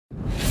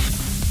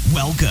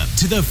Welcome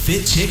to the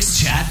Fit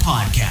Chicks Chat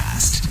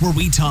Podcast, where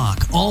we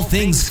talk all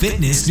things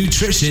fitness,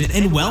 nutrition,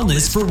 and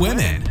wellness for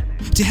women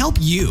to help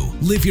you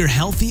live your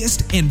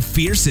healthiest and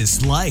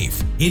fiercest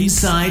life,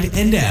 inside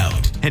and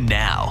out. And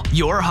now,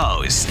 your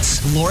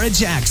hosts, Laura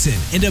Jackson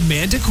and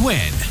Amanda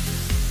Quinn.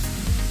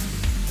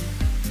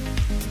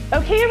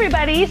 Okay,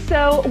 everybody.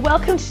 So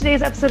welcome to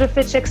today's episode of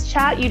Fit Chicks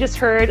Chat. You just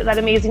heard that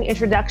amazing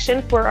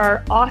introduction for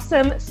our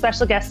awesome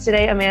special guest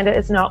today. Amanda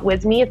is not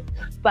with me,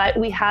 but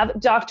we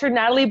have Dr.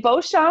 Nathalie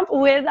Beauchamp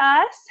with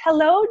us.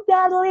 Hello,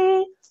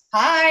 Nathalie.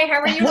 Hi, how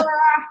are you, Laura?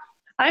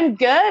 I'm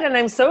good, and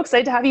I'm so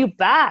excited to have you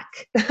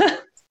back.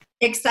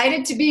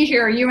 Excited to be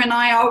here. You and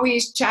I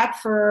always chat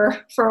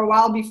for a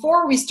while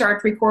before we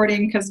start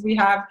recording because we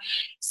have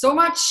so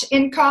much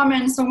in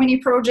common, so many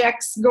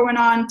projects going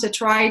on to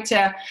try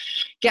to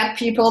get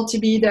people to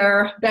be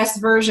their best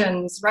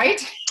versions,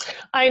 right?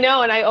 I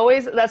know, and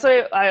that's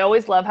why I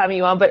always love having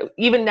you on, but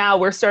even now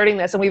we're starting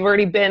this and we've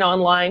already been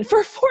online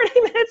for 40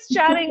 minutes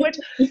chatting, which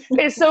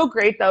is so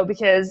great though,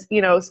 because,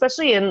 you know,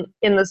 especially in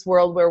this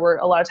world where we're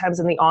a lot of times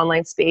in the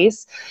online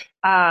space,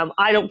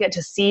 I don't get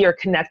to see or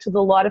connect with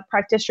a lot of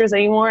practitioners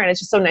anymore. And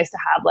it's just so nice to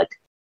have like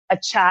a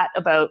chat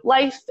about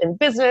life and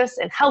business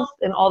and health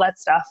and all that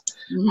stuff.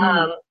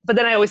 Mm-hmm. But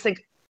then I always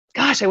think,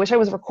 gosh, I wish I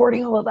was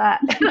recording all of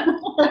that.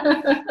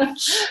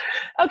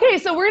 Okay,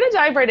 so we're going to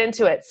dive right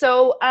into it.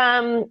 So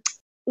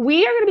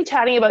we are going to be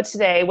chatting about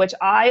today, which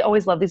I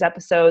always love these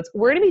episodes.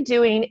 We're going to be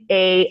doing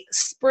a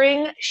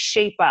spring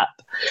shape up.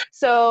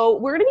 So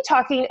we're going to be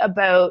talking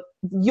about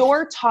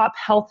your top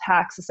health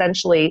hacks,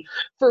 essentially,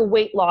 for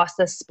weight loss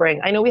this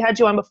spring. I know we had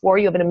you on before.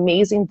 You have an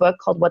amazing book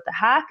called What the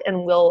Hack,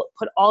 and we'll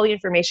put all the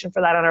information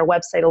for that on our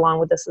website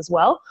along with this as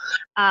well.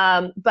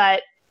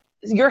 But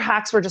your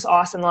hacks were just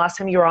awesome. The last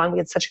time you were on, we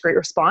had such a great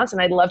response. And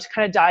I'd love to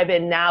kind of dive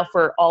in now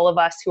for all of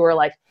us who are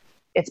like,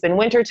 it's been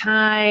winter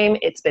time.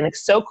 It's been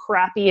so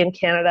crappy in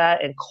Canada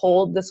and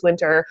cold this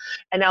winter.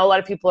 And now a lot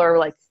of people are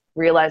like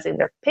realizing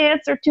their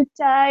pants are too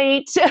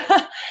tight.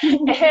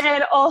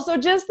 And also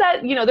just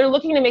that, you know, they're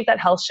looking to make that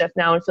health shift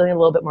now and feeling a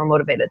little bit more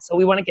motivated. So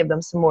we want to give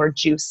them some more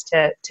juice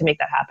to make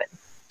that happen.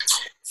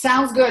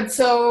 Sounds good.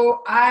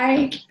 So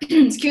I,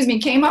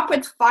 came up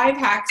with 5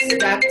 hacks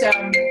that,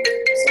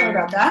 sorry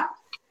about that.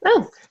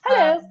 Oh,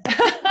 hello.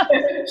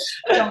 I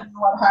don't know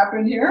what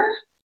happened here.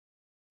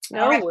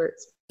 No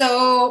worries.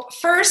 So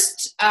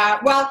first,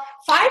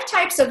 5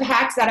 types of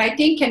hacks that I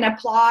think can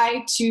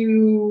apply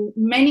to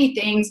many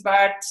things,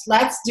 but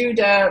let's do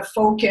the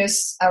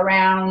focus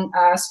around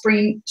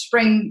spring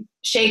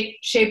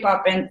shape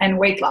up and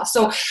weight loss.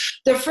 So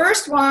the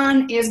first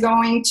one is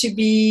going to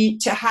be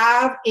to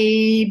have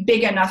a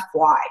big enough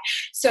why.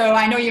 So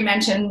I know you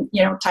mentioned,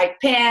 you know, tight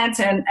pants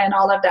and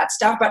all of that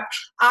stuff, but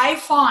I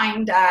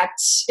find that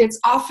it's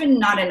often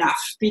not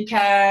enough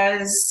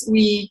because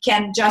we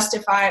can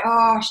justify,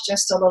 oh, it's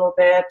just a little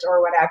bit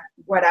or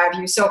what have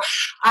you. So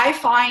I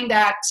find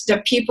that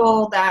the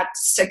people that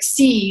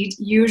succeed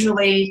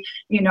usually,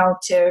 you know,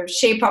 to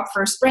shape up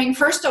for spring,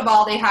 first of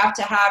all, they have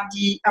to have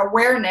the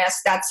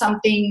awareness that something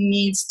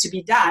needs to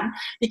be done,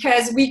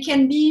 because we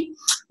can be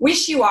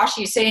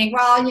wishy-washy saying,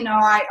 well, you know,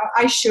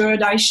 I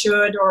should,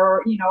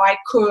 or, you know, I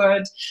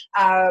could,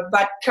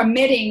 but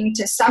committing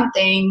to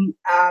something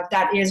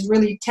that is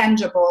really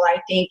tangible,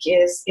 I think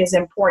is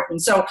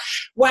important. So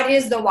what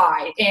is the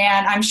why?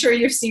 And I'm sure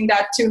you've seen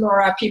that too,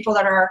 Laura, people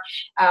that are,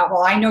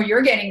 I know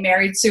you're getting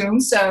married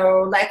soon.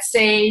 So let's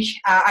say,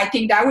 I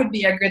think that would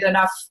be a good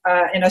enough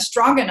and a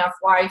strong enough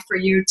why for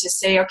you to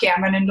say, okay,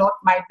 I'm going to look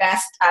my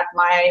best at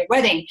my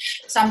wedding.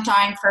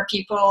 Sometimes for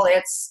people,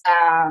 it's,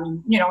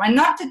 you know, and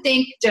not to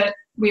think that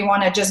we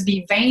want to just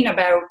be vain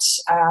about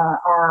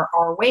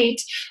our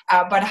weight,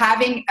 but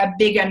having a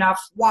big enough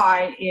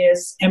why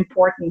is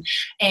important.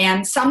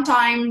 And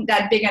sometimes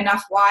that big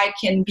enough why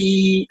can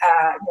be, you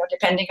know,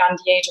 depending on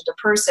the age of the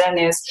person,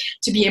 is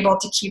to be able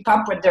to keep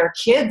up with their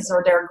kids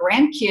or their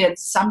grandkids.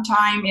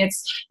 Sometimes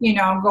it's, you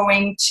know,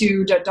 going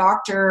to the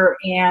doctor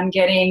and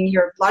getting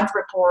your blood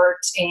report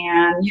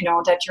and, you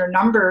know, that your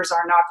numbers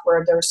are not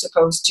where they're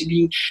supposed to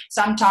be.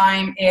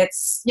 Sometimes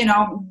it's, you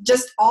know,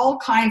 just all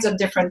kinds of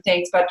different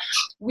things. But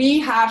we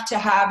have to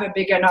have a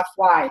big enough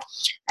why.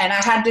 And I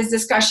had this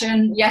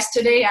discussion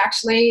yesterday,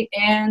 actually,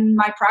 in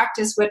my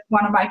practice with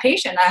one of my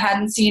patients. I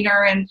hadn't seen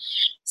her in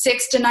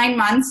 6 to 9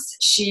 months.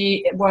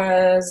 She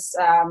was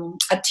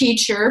a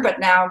teacher, but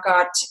now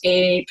got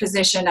a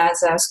position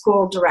as a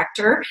school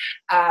director.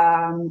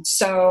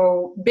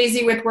 So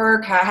busy with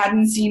work, I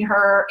hadn't seen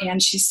her,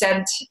 and she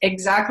said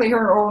exactly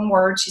her own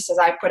words. She says,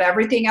 I put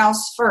everything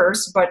else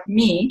first but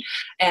me,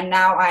 and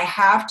now I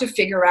have to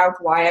figure out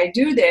why I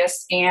do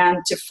this and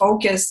to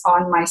focus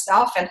on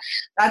myself. And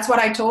that's what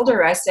I told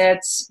her. I said,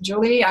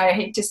 Julie, I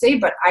hate to say,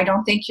 but I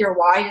don't think your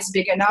why is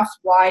big enough.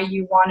 Why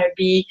you want to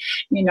be,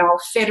 you know,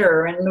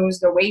 fitter and and lose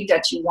the weight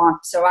that you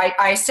want. So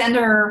I send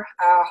her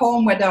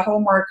home with the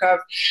homework of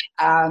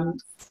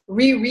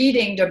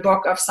rereading the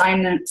book of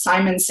Simon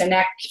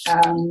Sinek,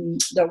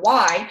 The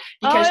Why.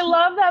 Because I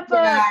love that book.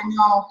 Yeah, I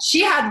know.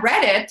 She had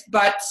read it,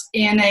 but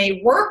in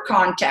a work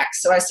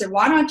context. So I said,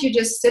 why don't you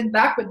just sit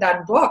back with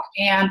that book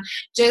and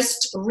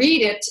just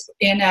read it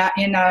in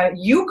a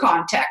you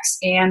context?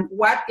 And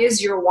what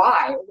is your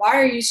why? Why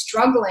are you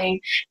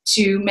struggling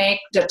to make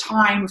the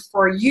time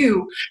for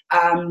you?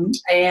 And,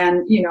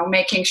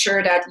 making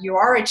sure that you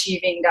are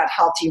achieving that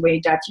healthy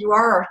weight, that you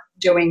are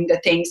doing the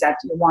things that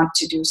you want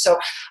to do. So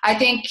I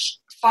think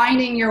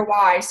finding your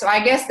why. So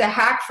I guess the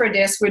hack for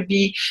this would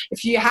be,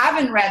 if you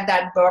haven't read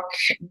that book,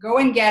 go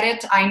and get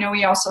it. I know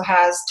he also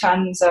has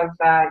tons of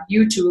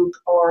YouTube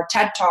or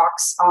TED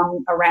Talks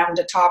around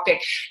the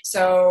topic.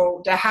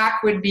 So the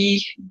hack would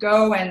be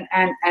go and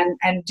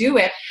do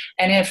it.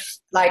 And if,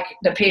 like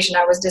the patient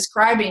I was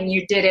describing,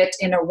 you did it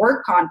in a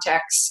work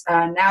context,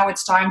 now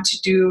it's time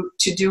to do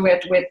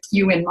it with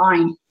you in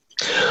mind.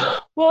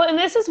 Well, and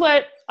this is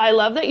what I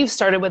love that you've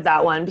started with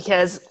that one,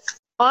 because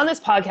on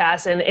this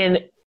podcast and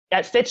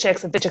at Fit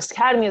Chicks and Fit Chicks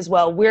Academy as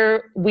well,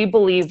 we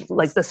believe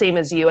like the same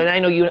as you. And I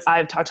know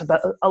I've talked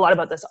about a lot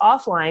about this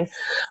offline,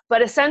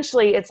 but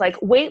essentially it's like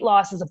weight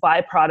loss is a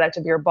byproduct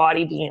of your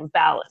body being in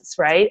balance,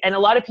 right? And a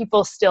lot of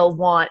people still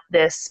want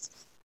this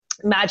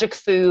magic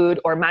food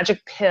or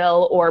magic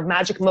pill or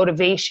magic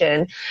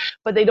motivation,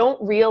 but they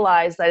don't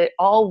realize that it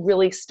all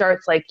really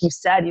starts, like you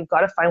said, you've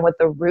got to find what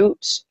the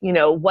root,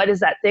 what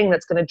is that thing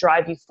that's going to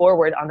drive you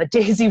forward on the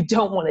days you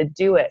don't want to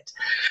do it.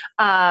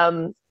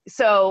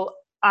 So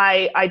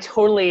I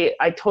totally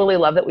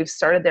love that we've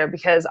started there,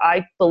 because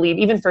I believe,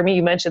 even for me,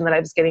 you mentioned that I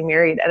was getting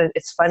married, and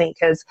it's funny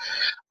because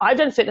I've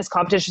done fitness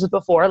competitions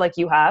before, like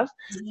you have.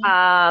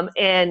 Mm-hmm.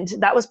 And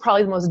that was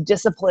probably the most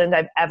disciplined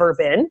I've ever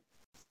been.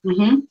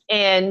 Mm-hmm.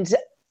 And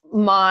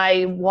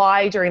my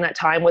why during that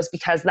time was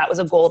because that was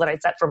a goal that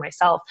I'd set for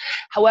myself.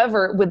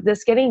 However, with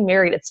this getting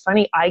married, it's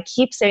funny. I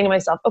keep saying to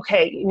myself,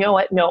 okay, you know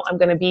what? No, I'm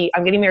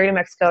getting married in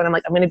Mexico, and I'm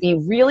like, I'm going to be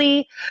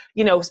really,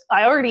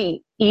 I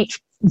already eat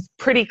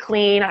pretty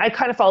clean. I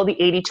kind of follow the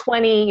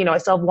 80-20, I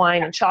still have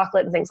wine and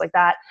chocolate and things like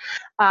that.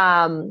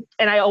 And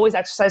I always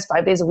exercise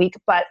 5 days a week,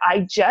 but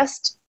I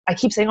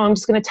keep saying, I'm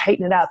just going to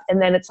tighten it up.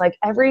 And then it's like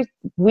every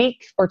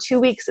week or 2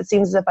 weeks, it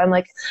seems as if I'm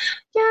like,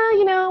 yeah,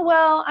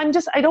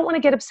 I don't want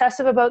to get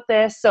obsessive about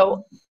this.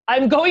 So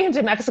I'm going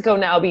into Mexico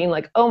now being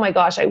like, oh my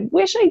gosh, I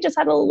wish I just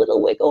had a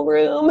little wiggle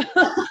room.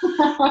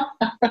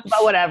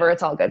 But whatever,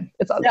 it's all good.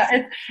 It's all good.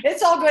 Yeah,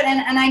 it's all good.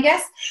 And I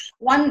guess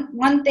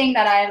one thing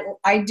that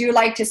I do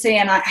like to say,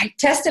 and I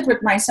test it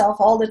with myself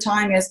all the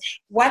time, is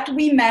what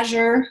we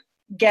measure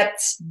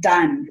gets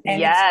done. And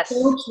yes.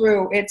 It's so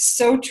true. It's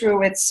so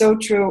true. It's so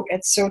true.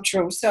 It's so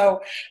true.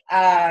 So,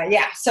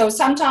 so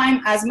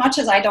sometimes, as much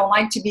as I don't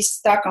like to be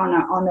stuck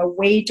on a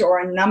weight or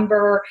a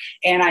number,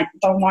 and I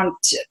don't want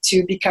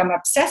to become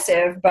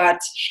obsessive, but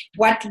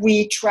what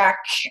we track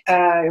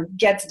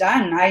gets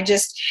done. I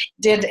just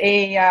did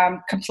a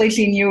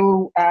completely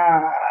new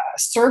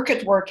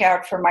circuit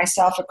workout for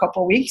myself a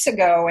couple weeks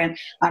ago, and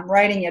I'm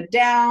writing it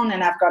down,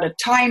 and I've got a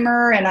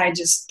timer, and I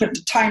just put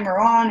the timer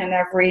on, and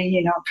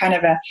every, kind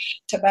of a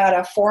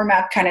Tabata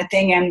format kind of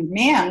thing. And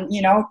man,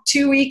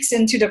 2 weeks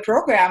into the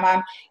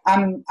program,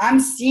 I'm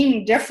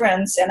seeing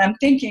difference, and I'm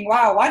thinking,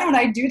 wow, why don't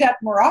I do that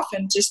more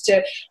often, just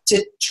to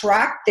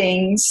track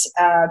things?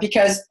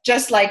 Because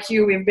just like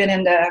you, we've been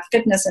in the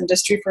fitness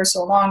industry for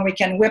so long, we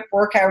can whip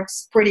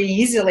workouts pretty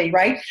easily,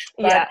 right?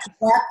 Yeah. But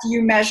what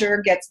you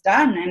measure gets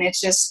done, and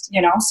it's just,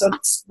 so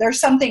there's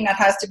something that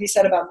has to be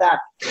said about that.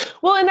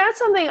 Well, and that's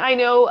something I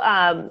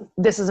know,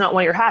 this is not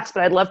one of your hacks,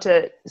 but I'd love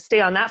to stay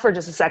on that for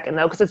just a second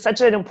though, because it's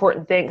such an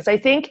important thing. Because I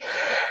think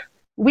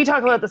we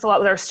talk about this a lot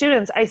with our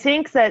students. I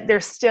think that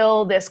there's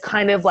still this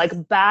kind of like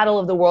battle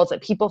of the worlds,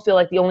 that people feel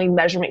like the only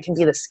measurement can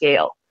be the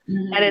scale.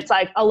 Mm-hmm. And it's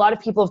like a lot of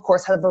people, of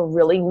course, have a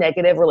really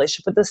negative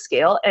relationship with the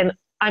scale. And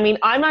I mean,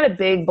 I'm not a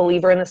big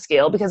believer in the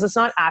scale, because it's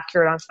not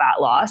accurate on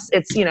fat loss.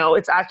 It's,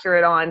 it's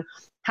accurate on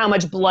how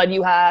much blood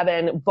you have,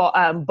 and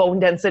bone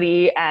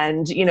density,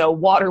 and,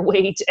 water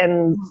weight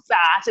and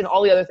fat and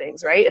all the other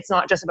things, right? It's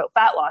not just about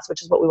fat loss,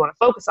 which is what we want to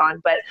focus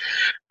on. But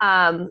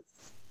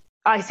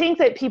I think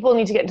that people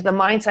need to get into the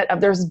mindset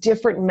of there's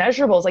different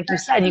measurables. Like you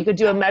said, you could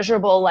do a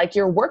measurable, like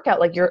your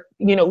workout, like your,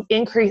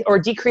 increase or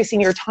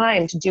decreasing your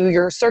time to do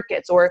your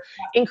circuits, or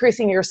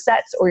increasing your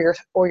sets or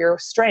your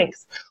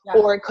strength. Yeah.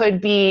 Or it could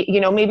be,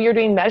 maybe you're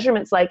doing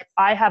measurements. Like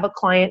I have a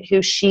client who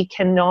has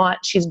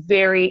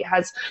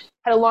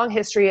had a long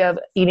history of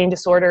eating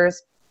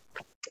disorders.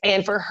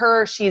 And for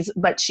her, she's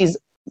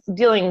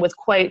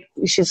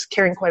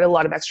carrying quite a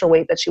lot of extra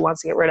weight that she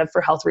wants to get rid of for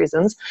health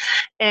reasons.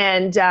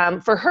 And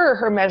for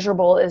her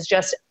measurable is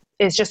just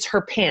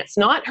her pants,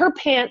 not her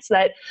pants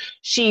that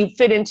she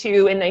fit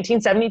into in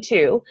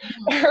 1972,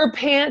 her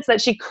pants that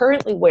she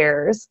currently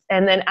wears.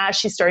 And then as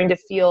she's starting to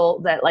feel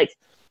that, like,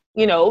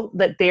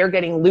 that they're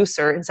getting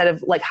looser, instead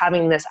of like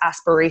having this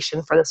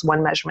aspiration for this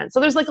one measurement. So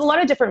there's like a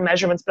lot of different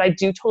measurements, but I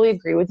do totally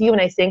agree with you.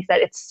 And I think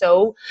that it's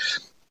so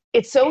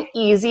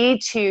easy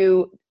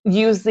to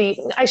use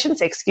I shouldn't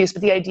say excuse,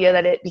 but the idea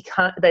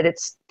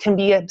that can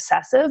be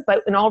obsessive.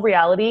 But in all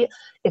reality,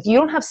 if you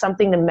don't have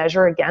something to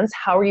measure against,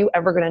 how are you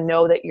ever going to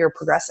know that you're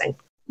progressing?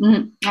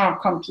 Mm-hmm. Oh,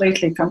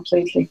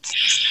 completely.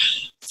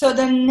 So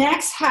the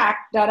next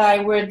hack that I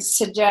would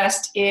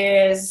suggest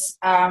is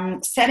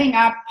setting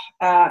up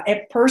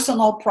a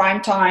personal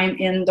prime time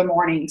in the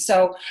morning.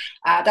 So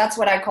that's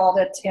what I called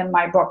it in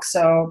my book.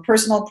 So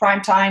personal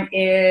prime time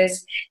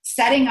is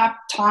setting up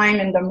time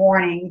in the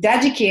morning,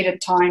 dedicated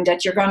time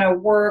that you're going to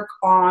work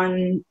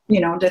on,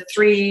 the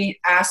three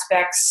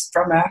aspects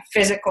from a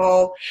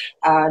physical,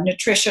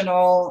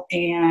 nutritional,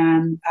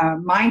 and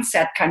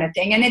mindset kind of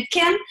thing. And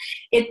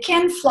it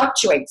can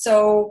fluctuate.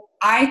 So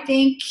I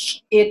think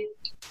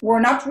we're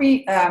not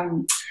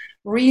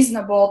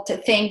reasonable to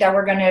think that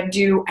we're going to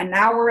do an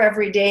hour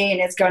every day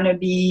and it's going to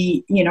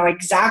be,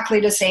 exactly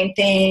the same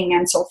thing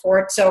and so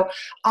forth. So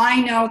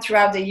I know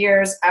throughout the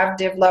years, I've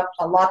developed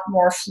a lot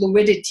more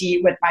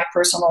fluidity with my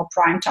personal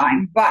prime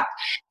time. But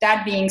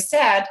that being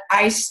said,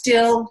 I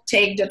still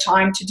take the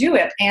time to do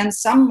it. And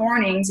some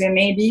mornings it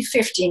may be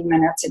 15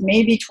 minutes, it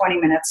may be 20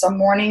 minutes. Some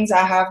mornings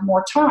I have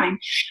more time,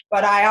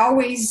 but I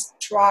always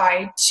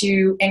try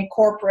to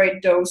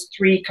incorporate those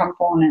three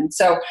components.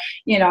 So,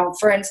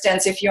 for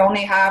instance, if you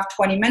only have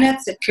 20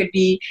 minutes, it could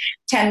be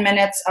 10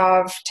 minutes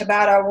of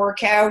Tabata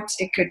workout.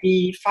 It could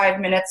be 5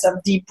 minutes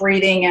of deep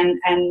breathing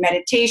and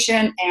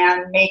meditation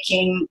and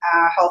making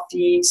a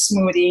healthy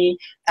smoothie,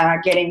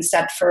 getting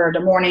set for the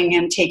morning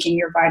and taking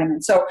your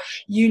vitamins. So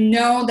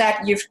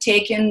that you've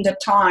taken the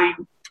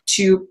time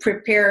to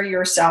prepare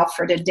yourself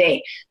for the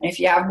day. And if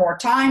you have more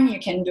time, you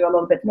can do a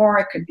little bit more.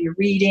 It could be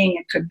reading.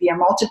 It could be a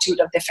multitude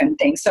of different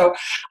things. So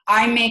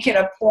I make it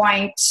a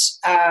point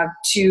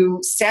to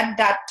set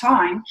that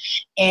time.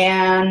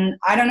 And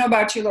I don't know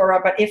about you, Laura,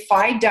 but if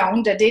I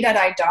don't, the day that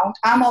I don't,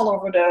 I'm all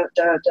over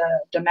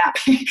the map.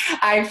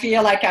 I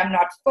feel like I'm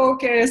not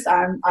focused.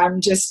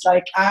 I'm just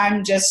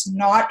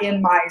not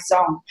in my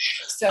zone.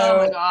 So, oh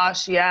my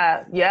gosh,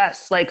 yeah,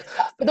 yes. But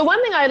the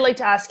one thing I'd like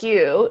to ask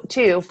you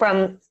too,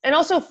 from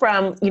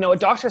a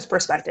doctor's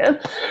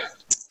perspective,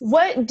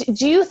 what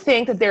do you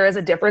think that there is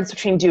a difference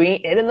between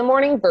doing it in the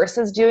morning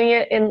versus doing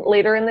it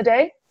later in the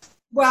day?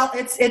 Well,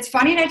 it's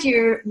funny that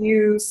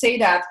you say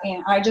that,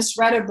 and I just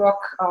read a book,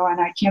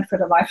 and I can't for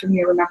the life of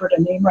me remember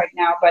the name right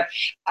now, but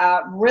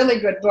a really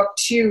good book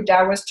too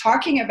that was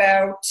talking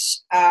about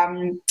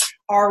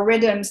our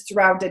rhythms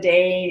throughout the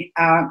day,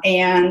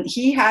 and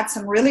he had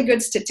some really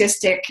good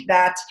statistic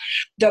that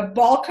the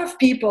bulk of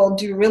people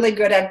do really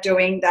good at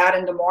doing that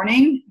in the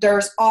morning.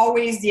 There's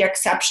always the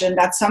exception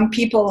that some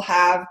people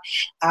have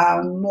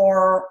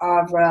more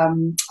of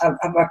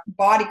a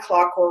body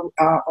clock or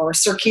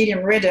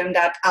circadian rhythm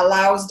that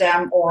allows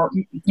them, or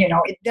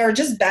they're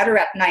just better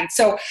at night.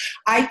 So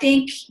I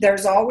think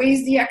there's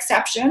always the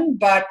exception,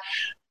 but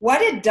what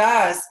it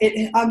does,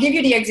 I'll give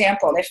you the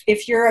example.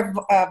 If you're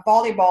a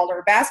volleyball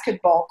or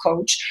basketball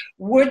coach,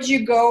 would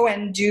you go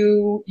and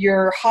do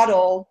your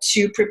huddle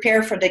to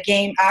prepare for the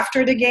game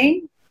after the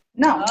game?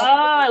 No. Oh,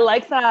 I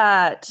like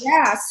that.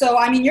 Yeah.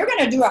 So, you're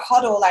going to do a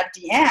huddle at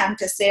the end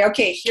to say,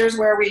 okay, here's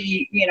where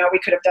we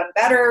could have done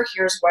better.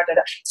 Here's what.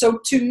 So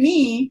to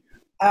me,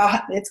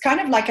 it's kind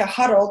of like a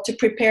huddle to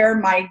prepare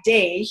my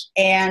day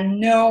and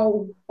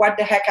know what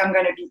the heck I'm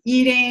going to be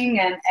eating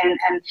and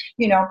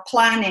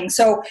planning.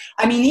 So,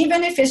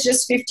 even if it's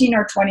just 15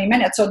 or 20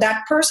 minutes, so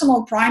that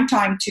personal prime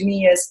time to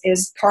me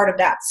is part of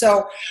that.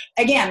 So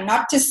again,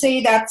 not to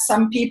say that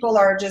some people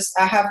are just,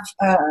 I have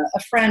a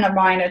friend of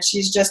mine that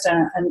she's just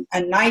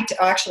a night,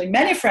 actually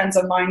many friends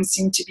of mine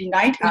seem to be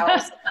night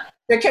owls.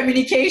 The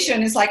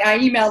communication is like I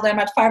email them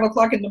at 5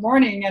 o'clock in the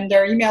morning and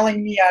they're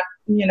emailing me at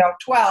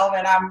 12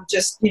 and I'm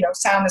just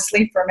sound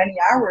asleep for many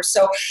hours.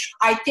 So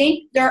I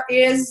think there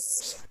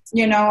is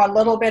a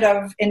little bit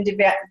of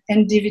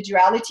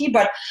individuality,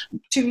 but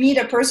to me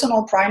the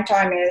personal prime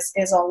time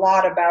is a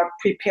lot about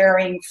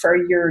preparing for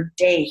your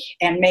day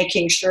and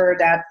making sure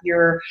that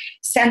you're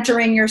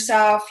centering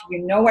yourself,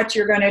 what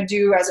you're going to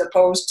do, as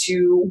opposed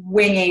to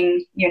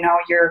winging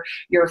your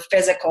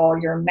physical,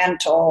 your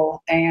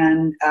mental,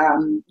 and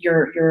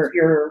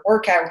your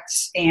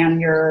workouts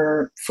and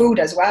your food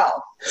as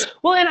well.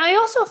 Well, and I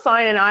also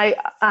find, and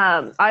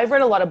I've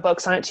read a lot of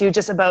books on it too,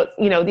 just about,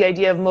 the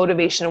idea of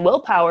motivation and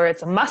willpower.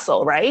 It's a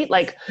muscle, right?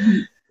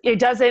 You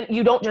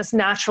don't just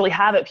naturally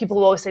have it. People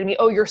will always say to me,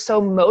 oh, you're so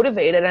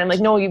motivated. And I'm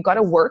like, no, you've got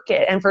to work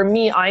it. And for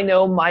me, I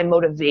know my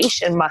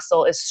motivation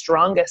muscle is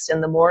strongest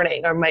in the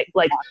morning, or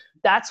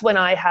that's when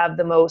I have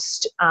the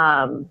most,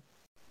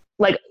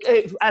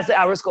 as the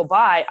hours go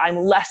by, I'm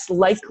less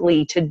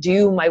likely to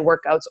do my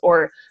workouts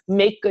or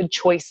make good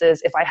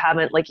choices if I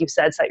haven't, like you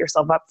said, set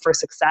yourself up for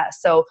success.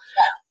 So,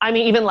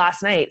 even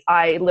last night,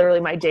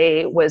 my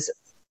day was,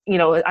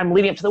 I'm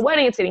leading up to the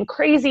wedding. It's getting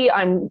crazy.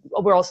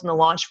 We're also in the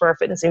launch for our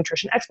fitness and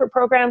nutrition expert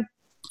program.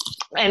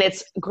 And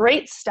it's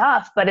great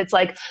stuff, but it's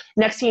like,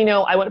 next thing you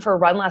know, I went for a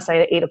run last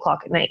night at 8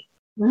 o'clock at night.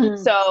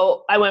 Mm-hmm.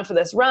 So I went for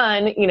this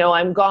run,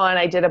 I'm gone.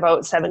 I did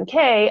about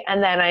 7K,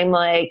 and then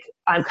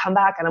I'm come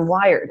back and I'm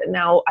wired. And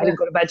now I didn't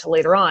go to bed till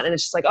later on. And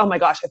it's just like, oh my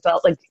gosh, I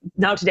felt like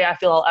now today I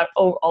feel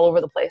all over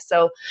the place.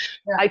 So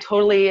I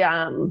totally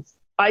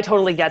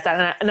get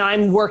that. And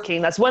I'm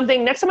working. That's one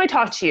thing. Next time I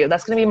talk to you,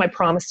 that's going to be my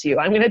promise to you.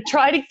 I'm going to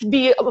try to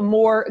be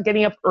more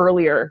getting up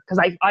earlier, because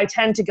I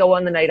tend to go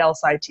on the night owl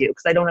side too,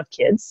 because I don't have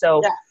kids.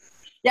 So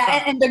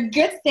yeah. And the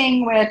good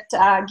thing with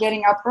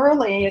getting up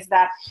early is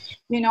that,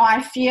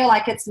 I feel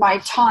like it's my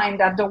time,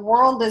 that the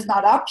world is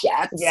not up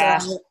yet. Yeah.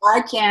 So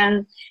I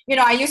can,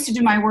 I used to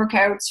do my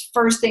workouts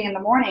first thing in the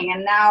morning,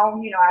 and now,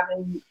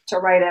 having to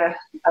write a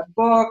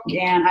book,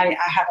 and I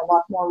have a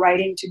lot more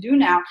writing to do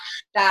now.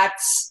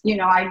 That's,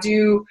 I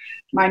do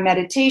my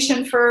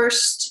meditation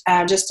first,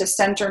 just to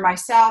center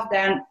myself.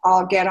 Then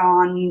I'll get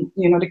on,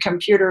 the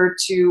computer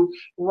to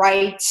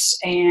write,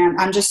 and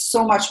I'm just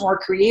so much more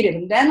creative.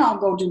 And then I'll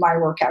go do my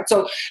workout.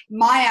 So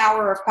my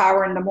hour of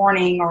power in the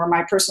morning, or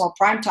my personal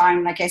prime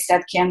time, like I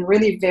said, can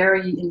really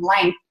vary in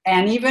length.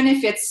 And even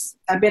if it's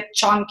a bit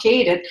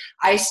truncated,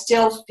 I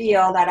still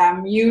feel that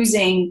I'm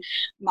using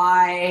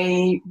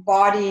my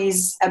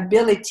body's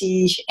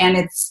ability and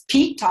its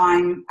peak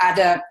time at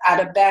a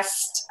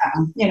best,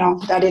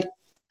 that it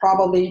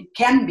probably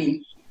can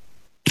be.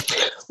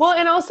 Well,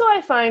 and also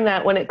I find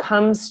that when it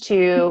comes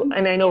to,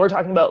 and I know we're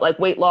talking about like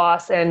weight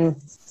loss or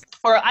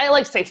I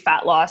like to say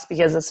fat loss,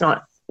 because it's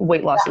not,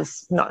 weight loss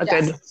is not a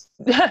good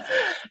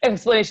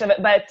explanation of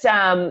it,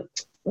 but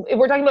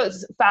we're talking about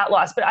fat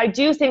loss. But I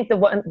do think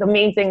the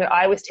main thing that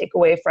I always take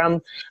away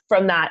from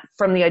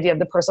the idea of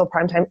the personal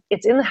prime time,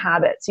 it's in the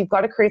habits. You've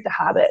got to create the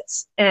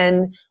habits.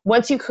 And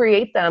once you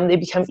create them, they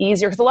become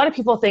easier. Because a lot of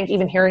people think,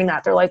 even hearing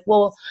that, they're like,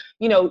 well,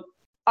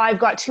 I've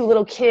got 2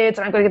 little kids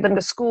and I've got to get them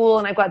to school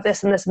and I've got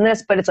this and this and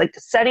this, but it's like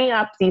setting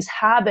up these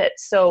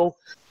habits. So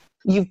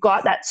you've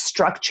got that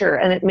structure,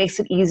 and it makes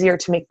it easier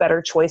to make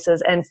better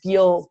choices and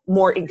feel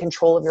more in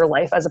control of your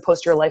life, as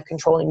opposed to your life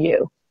controlling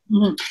you.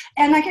 Mm-hmm.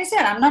 And like I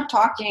said, I'm not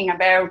talking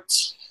about,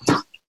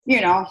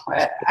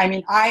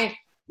 I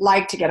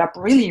like to get up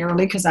really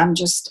early, because I'm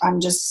just,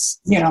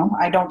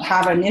 I don't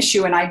have an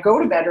issue and I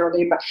go to bed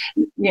early, but,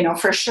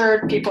 for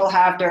sure people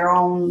have their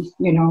own,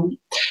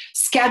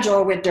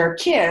 schedule with their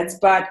kids,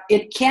 but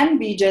it can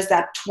be just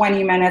that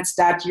 20 minutes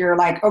that you're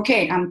like,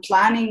 okay, I'm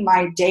planning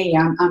my day.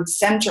 I'm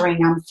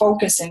centering, I'm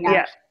focusing.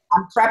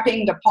 I'm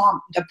prepping the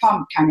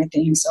pump kind of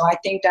thing. So I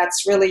think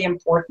that's really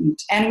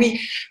important. And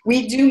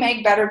we do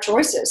make better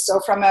choices. So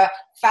from a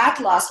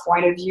fat loss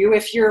point of view,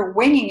 if you're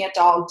winging it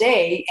all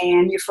day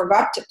and you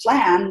forgot to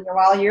plan,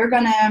 well, you're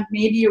going to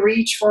maybe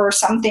reach for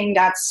something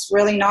that's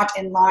really not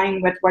in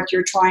line with what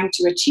you're trying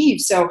to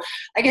achieve. So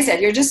like I said,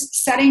 you're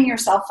just setting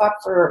yourself up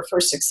for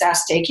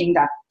success, taking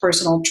that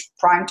personal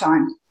prime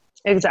time.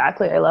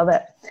 Exactly. I love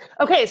it.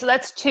 Okay. So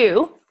that's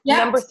 2.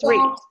 Number 3.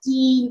 So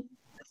the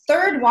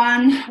third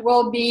one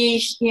will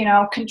be,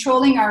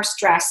 controlling our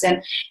stress.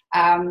 And,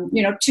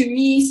 to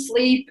me,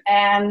 sleep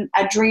and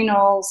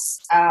adrenals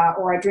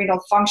or adrenal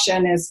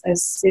function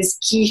is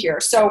key here.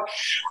 So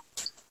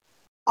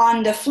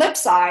on the flip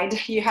side,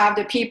 you have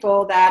the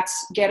people that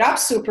get up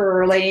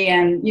super early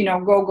and,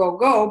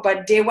 go,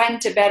 but they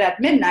went to bed at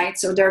midnight,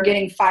 so they're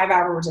getting 5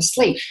 hours of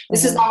sleep.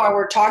 This is not what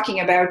we're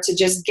talking about, to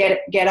just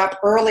get up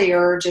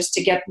earlier just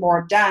to get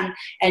more done,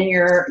 and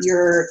you're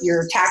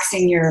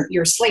taxing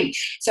your sleep.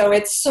 So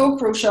it's so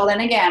crucial.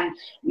 And again,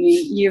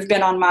 you've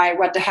been on my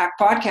What the Heck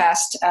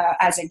podcast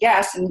as a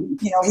guest,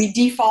 and, we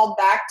default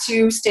back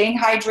to staying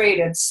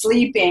hydrated,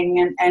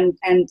 sleeping,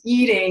 and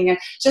eating, and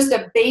just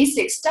the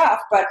basic stuff.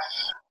 But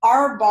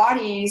our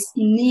bodies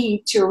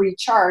need to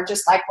recharge,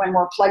 just like when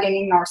we're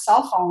plugging in our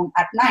cell phone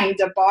at night,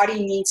 the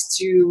body needs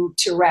to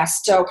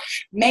rest. So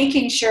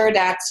making sure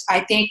that, I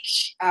think,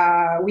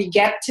 we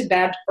get to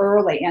bed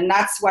early. And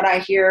that's what I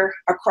hear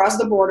across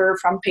the border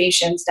from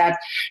patients, that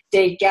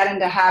they get in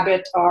the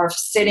habit of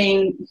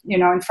sitting,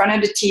 in front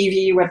of the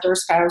TV with their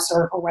spouse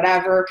or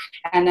whatever,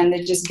 and then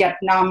they just get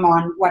numb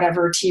on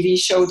whatever TV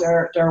show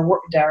they're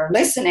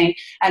listening.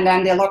 And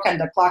then they look at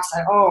the clock and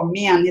say, oh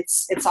man,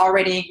 it's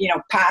already,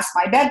 past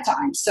my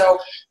bedtime. So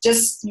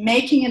just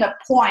making it a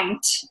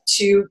point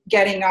to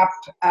going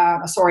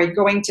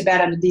to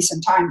bed at a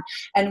decent time.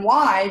 And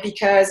why?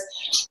 Because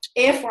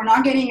if we're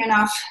not getting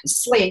enough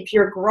sleep,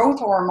 your growth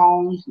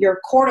hormone, your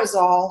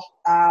cortisol,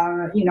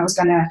 is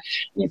going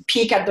to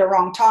peak at the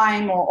wrong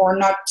time or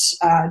not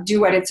do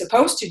what it's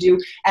supposed to do.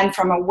 And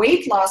from a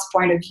weight loss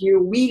point of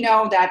view, we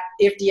know that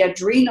if the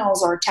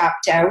adrenals are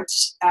tapped out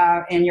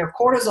and your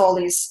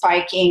cortisol is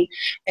spiking,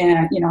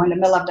 in the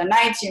middle of the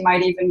night, you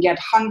might even get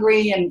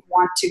hungry and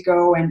want to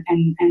go and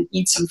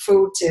eat some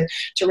food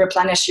to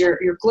replenish your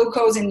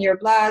glucose in your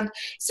blood.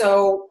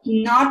 So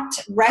not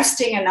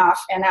resting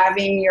enough and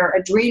having your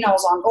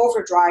adrenals on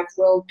overdrive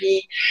will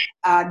be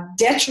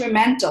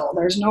detrimental.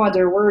 There's no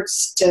other words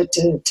to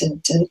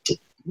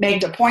make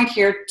the point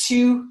here,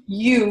 to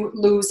you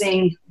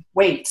losing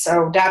weight.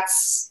 So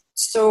that's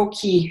so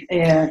key.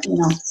 I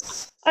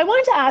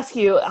wanted to ask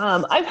you,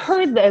 I've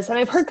heard this and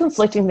I've heard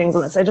conflicting things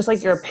on this. I just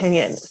like your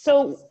opinion.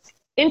 So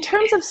in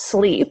terms of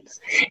sleep,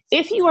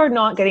 if you are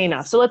not getting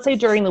enough, so let's say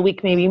during the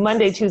week, maybe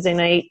Monday, Tuesday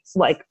night,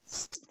 like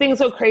things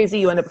go crazy,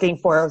 you end up getting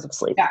 4 hours of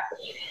sleep. Yeah.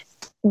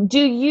 Do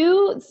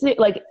you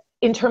like,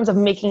 in terms of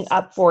making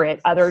up for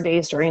it other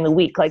days during the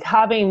week, like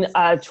having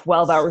a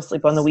 12-hour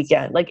sleep on the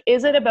weekend, like,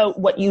 is it about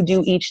what you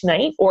do each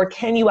night, or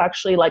can you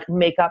actually like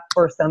make up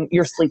for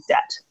your sleep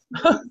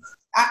debt?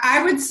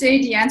 I would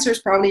say the answer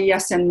is probably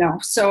yes and no.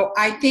 So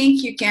I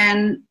think you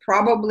can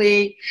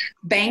probably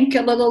bank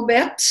a little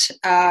bit,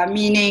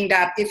 meaning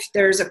that if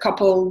there's a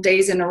couple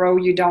days in a row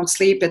you don't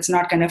sleep, it's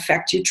not going to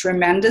affect you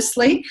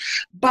tremendously.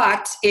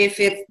 But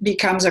if it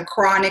becomes a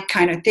chronic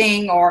kind of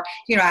thing, or,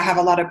 you know, I have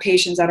a lot of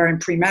patients that are in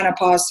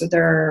premenopause, so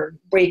they're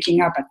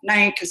waking up at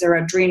night because their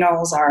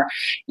adrenals are,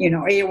 you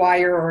know,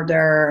 haywire, or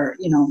their,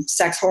 you know,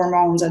 sex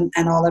hormones and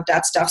all of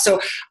that stuff. So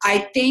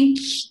I think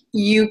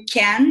you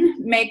can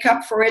make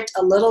up for it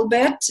a little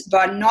bit,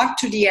 but not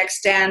to the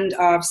extent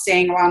of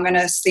saying, well, I'm going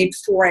to sleep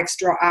 4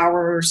 extra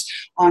hours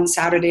on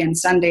Saturday and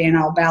Sunday and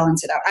I'll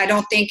balance it out. I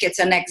don't think it's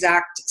an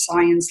exact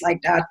science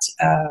like that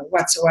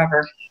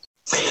whatsoever.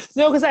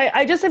 No, because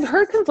I just have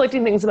heard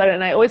conflicting things about it,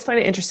 and I always find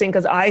it interesting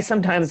because I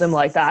sometimes am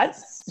like that.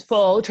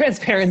 Full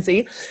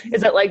transparency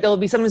is that, like, there'll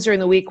be sometimes during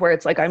the week where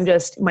it's like I'm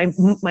just my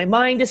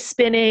mind is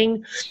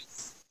spinning.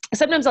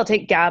 Sometimes I'll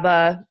take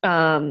GABA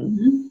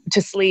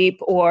to sleep,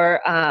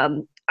 or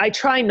I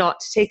try not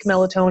to take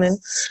melatonin,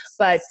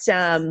 but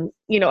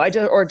you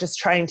know, just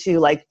trying to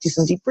like do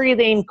some deep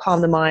breathing,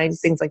 calm the mind,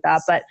 things like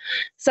that. But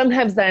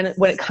sometimes then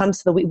when it comes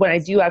to the week, when I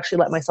do actually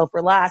let myself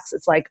relax,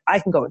 it's like I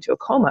can go into a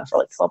coma for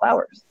like 12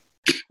 hours.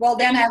 Well,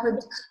 then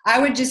I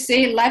would just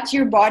say, let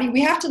your body,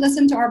 we have to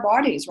listen to our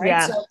bodies, right?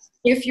 Yeah. So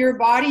if your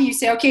body, you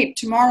say, okay,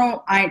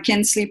 tomorrow I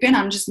can sleep in,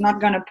 I'm just not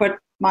going to put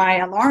my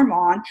alarm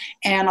on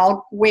and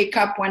I'll wake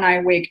up when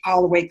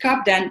I'll wake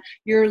up, then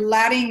you're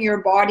letting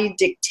your body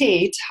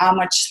dictate how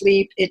much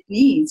sleep it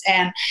needs.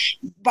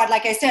 But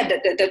like I said,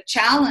 the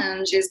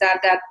challenge is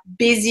that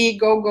busy,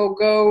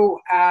 go,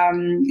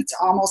 it's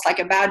almost like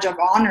a badge of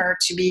honor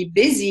to be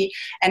busy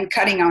and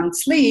cutting on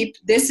sleep.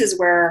 This is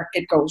where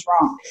it goes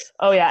wrong.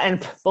 Oh yeah.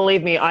 And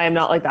believe me, I am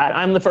not like that.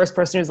 I'm the first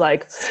person who's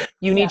like,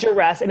 you need your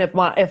rest. And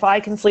if I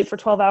can sleep for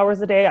 12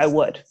 hours a day, I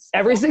would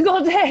every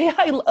single day.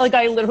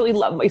 I literally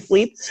love my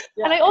sleep.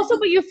 Yeah. And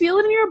but you feel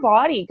it in your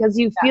body because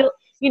you feel,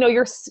 you know,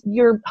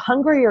 you're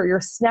hungrier, you're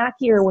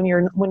snackier when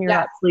you're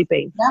not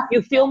sleeping. Yeah.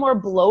 You feel more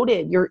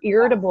bloated, you're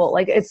irritable.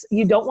 Like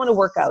you don't want to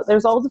work out.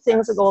 There's all the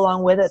things that go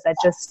along with it that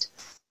just.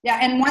 Yeah,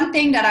 and one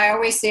thing that I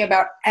always say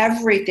about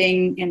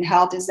everything in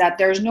health is that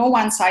there's no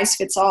one size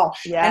fits all.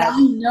 Yeah. And I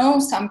know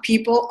some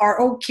people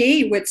are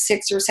okay with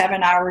 6 or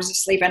 7 hours of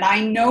sleep, and I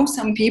know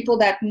some people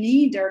that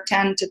need their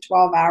 10 to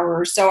 12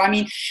 hours. So, I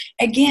mean,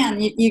 again,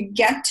 you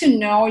get to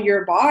know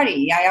your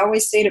body. I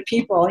always say to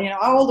people, you know,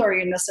 how old are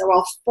you? And they say,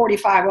 well,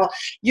 45. Well,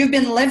 you've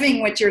been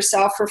living with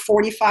yourself for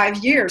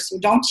 45 years. So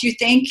don't you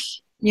think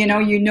you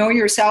know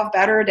yourself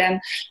better than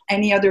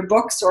any other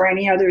books or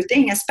any other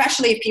thing,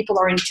 especially if people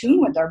are in tune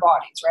with their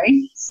bodies,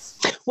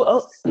 right?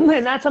 Well,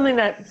 and that's something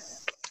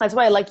that's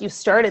why I like you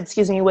started,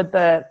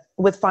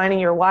 with finding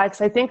your why.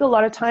 Because I think a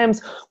lot of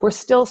times we're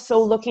still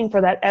so looking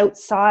for that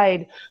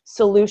outside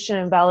solution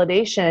and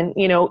validation,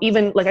 you know,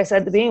 even like I said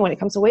at the beginning, when it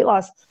comes to weight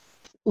loss,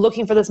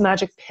 looking for this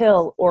magic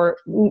pill or,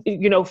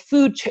 you know,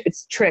 food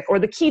trick or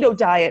the keto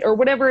diet or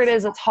whatever it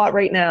is that's hot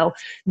right now.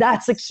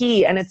 That's the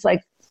key. And it's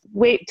like,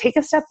 wait, take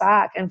a step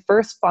back and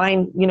first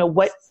find, you know,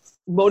 what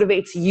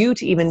motivates you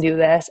to even do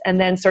this,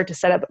 and then start to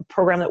set up a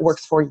program that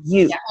works for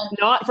you,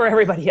 not for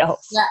everybody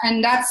else. Yeah,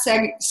 and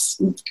that's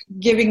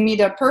giving me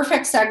the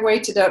perfect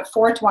segue to the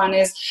fourth one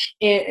is,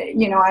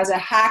 you know, as a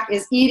hack,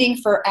 is eating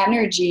for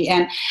energy.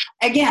 And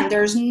again,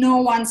 there's no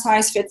one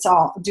size fits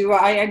all. Do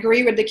I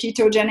agree with the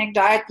ketogenic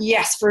diet?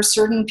 Yes, for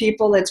certain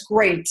people it's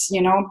great,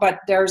 you know, but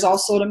there's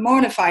also the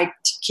modified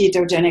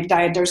ketogenic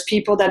diet. There's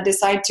people that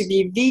decide to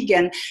be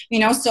vegan, you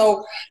know,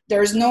 so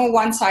there's no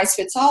one size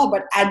fits all.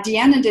 But at the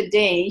end of the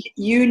day,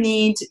 you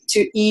need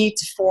to eat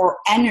for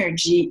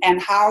energy and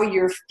how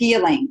you're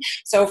feeling.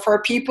 So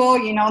for people,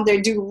 you know, they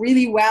do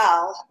really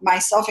well,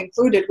 myself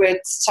included, with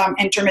some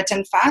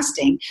intermittent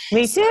fasting.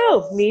 Me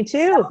too.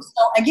 So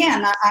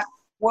again,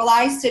 will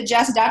I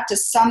suggest that to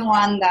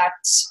someone that,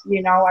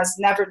 you know, has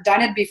never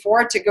done it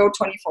before, to go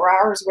 24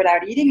 hours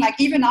without eating? Like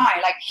even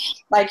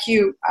like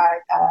you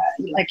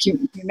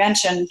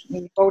mentioned,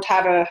 we both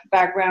have a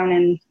background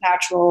in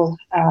natural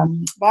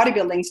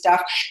bodybuilding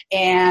stuff.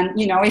 And,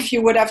 you know, if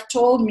you would have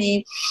told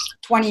me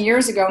 20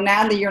 years ago,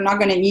 Nathalie, you're not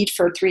going to eat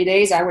for 3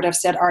 days, I would have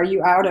said, are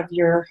you out of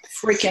your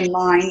freaking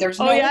mind? There's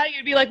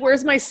you'd be like,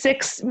 where's my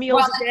 6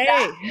 meals a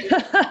day?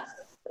 Exactly.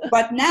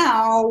 But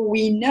now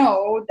we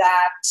know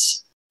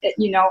that,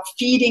 you know,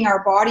 feeding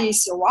our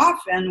bodies so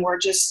often, we're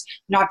just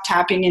not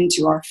tapping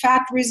into our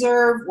fat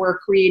reserve. We're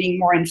creating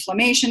more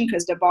inflammation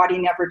because the body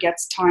never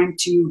gets time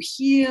to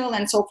heal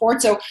and so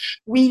forth. So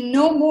we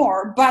know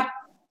more, but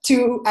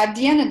at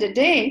the end of the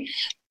day,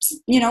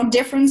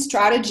 different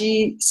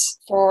strategies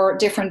for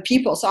different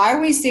people. So I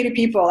always say to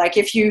people, like,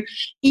 if you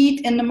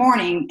eat in the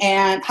morning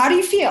and how do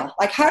you feel?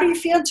 Like, how do you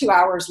feel 2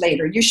 hours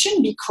later? You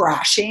shouldn't be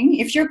crashing.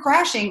 If you're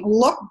crashing,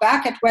 look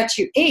back at what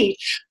you ate,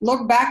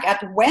 look back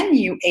at when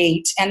you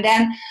ate, and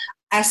then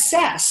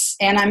assess.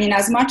 And I mean,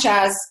 as much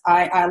as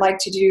I like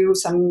to do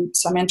some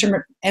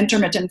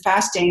intermittent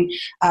fasting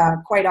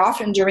quite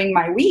often during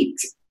my week,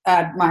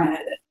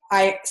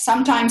 I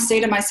sometimes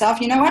say to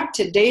myself, you know what,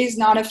 today's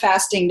not a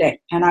fasting day.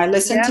 And I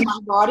listen to my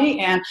body,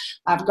 and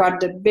I've got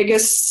the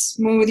biggest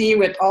smoothie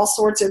with all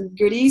sorts of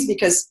goodies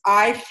because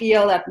I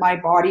feel that my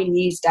body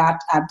needs that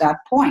at that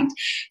point.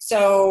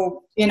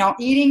 So,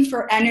 eating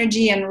for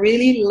energy and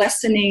really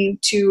listening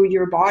to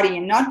your body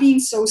and not being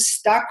so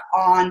stuck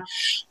on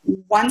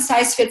one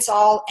size fits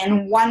all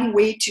and one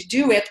way to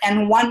do it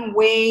and one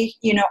way,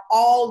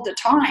 all the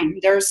time.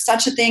 There's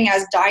such a thing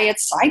as diet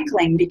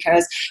cycling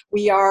because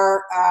we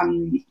are,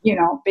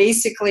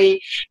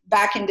 basically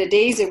back in the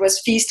days, it was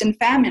feast and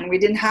famine. We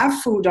didn't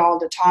have food all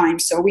the time.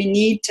 So we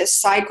need to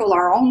cycle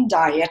our own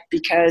diet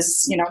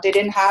because, they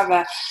didn't have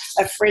a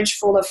fridge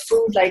full of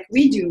food like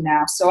we do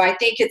now. So I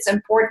think it's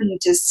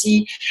important to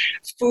see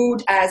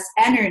food as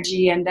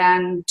energy and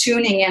then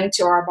tuning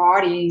into our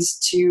bodies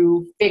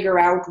to figure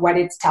out what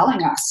it's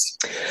telling us.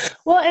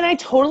 Well, and I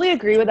totally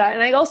agree with that.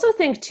 And I also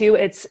think too,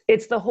 it's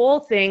the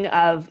whole thing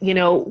of,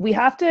 we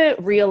have to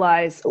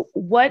realize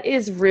what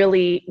is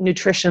really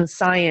nutrition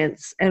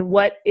science and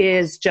what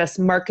is just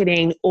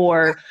marketing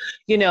or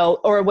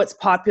what's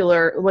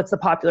the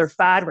popular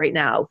fad right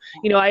now.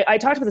 I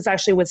talked about this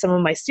actually with some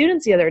of my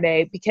students the other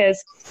day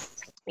because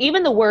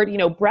even the word,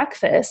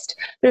 breakfast,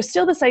 there's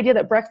still this idea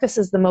that breakfast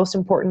is the most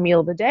important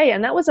meal of the day.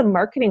 And that was a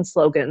marketing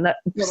slogan that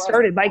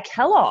started by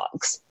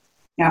Kellogg's.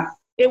 Yeah.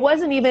 It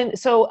wasn't even,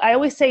 so I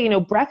always say,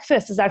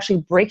 breakfast is actually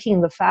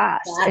breaking the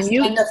fast.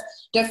 And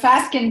the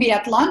fast can be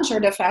at lunch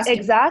or the fast.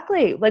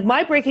 Exactly. Like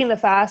my breaking the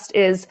fast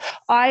is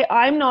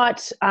I'm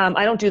not,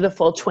 I don't do the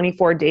full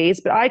 24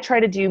 days, but I try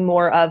to do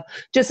more of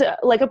just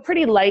like a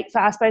pretty light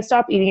fast. But I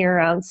stop eating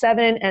around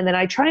 7 and then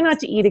I try not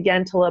to eat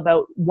again till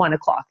about 1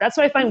 o'clock. That's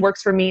what I find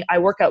works for me. I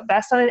work out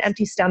best on an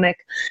empty stomach.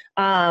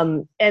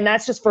 And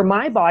that's just for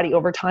my body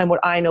over time, what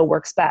I know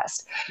works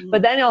best.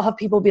 But then I'll have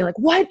people be like,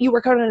 what? You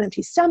work out on an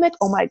empty stomach?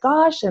 Oh my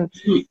gosh.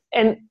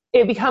 And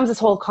it becomes this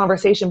whole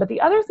conversation. But the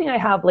other thing I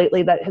have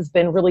lately that has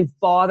been really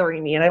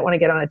bothering me, and I don't want to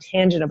get on a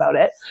tangent about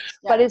it,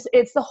 but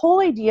it's the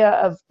whole idea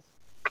of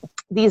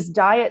these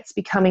diets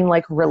becoming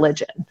like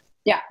religion.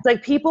 Yeah. It's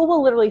like people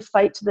will literally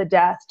fight to the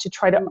death to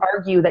try to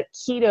argue that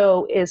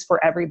keto is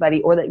for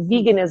everybody or that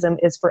veganism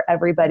is for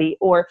everybody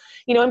or,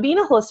 and being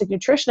a holistic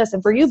nutritionist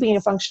and for you being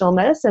a functional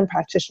medicine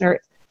practitioner,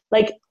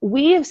 like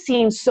we have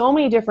seen so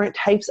many different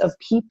types of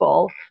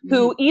people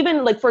who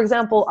even like, for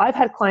example, I've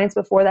had clients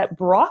before that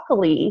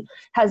broccoli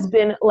has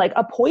been like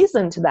a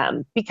poison to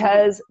them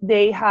because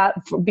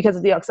because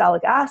of the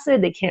oxalic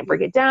acid, they can't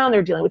break it down.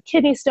 They're dealing with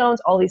kidney stones,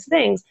 all these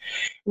things.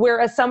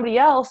 Whereas somebody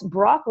else,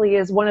 broccoli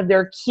is one of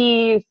their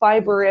key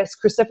fibrous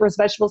cruciferous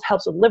vegetables,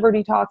 helps with liver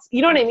detox.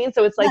 You know what I mean?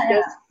 So it's like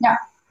this.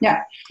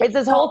 Yeah. It's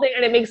this whole thing.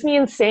 And it makes me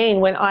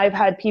insane when I've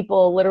had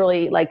people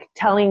literally like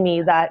telling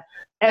me that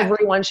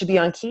everyone should be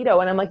on keto.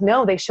 And I'm like,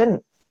 no, they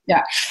shouldn't.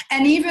 Yeah.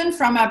 And even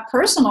from a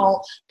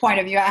personal point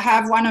of view, I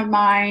have one of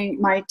my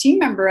team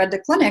member at the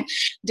clinic.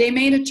 They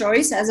made a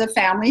choice as a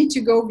family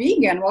to go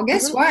vegan. Well,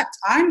 guess what?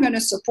 I'm going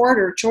to support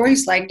her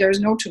choice like there's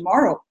no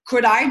tomorrow.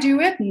 Could I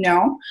do it?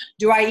 No.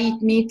 Do I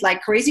eat meat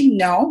like crazy?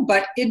 No.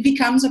 But it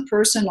becomes a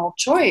personal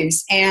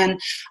choice. And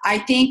I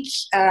think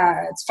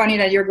it's funny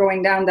that you're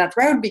going down that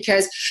road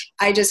because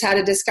I just had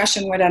a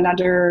discussion with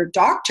another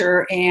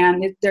doctor,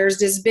 and there's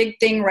this big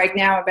thing right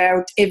now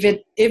about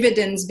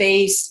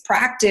evidence-based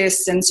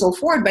practice and so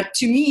forth. But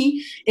to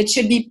me, it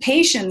should be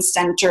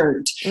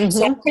patient-centered.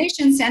 So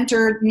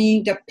patient-centered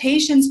means the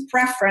patient's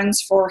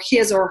preference for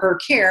his or her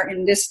care,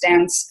 in this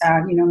sense,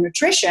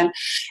 nutrition,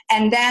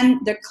 and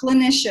then the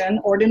clinician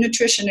or the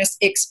nutritionist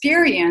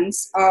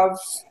experience of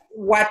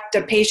what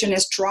the patient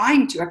is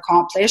trying to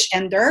accomplish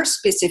and their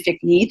specific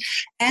need,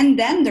 and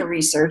then the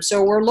research.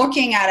 So we're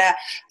looking at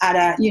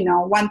a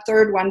one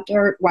third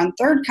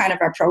kind of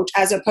approach,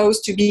 as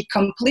opposed to be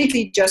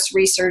completely just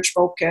research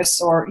focused,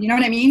 or you know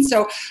what I mean.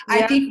 So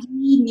I think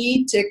we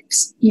need to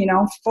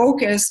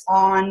focus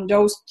on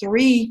those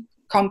three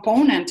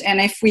component. And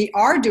if we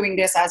are doing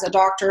this as a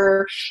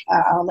doctor, a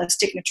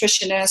holistic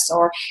nutritionist,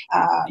 or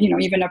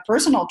even a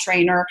personal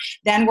trainer,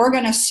 then we're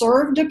going to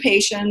serve the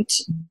patient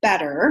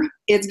better.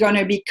 It's going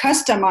to be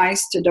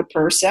customized to the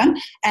person,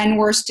 and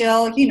we're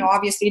still,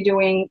 obviously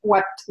doing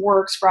what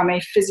works from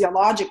a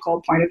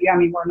physiological point of view. I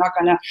mean, we're not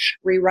going to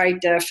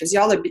rewrite the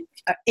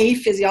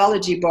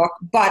physiology book,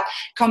 but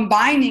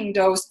combining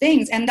those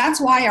things. And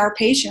that's why our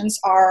patients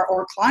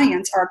or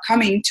clients are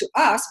coming to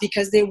us,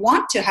 because they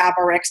want to have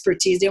our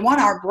expertise. They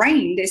want our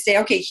brain. They say,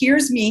 okay,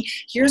 here's me,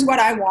 here's what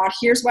I want,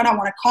 here's what I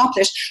want to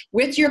accomplish.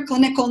 With your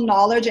clinical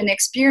knowledge and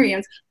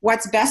experience,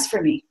 what's best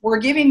for me? We're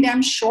giving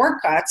them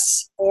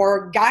shortcuts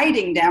or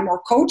guiding them or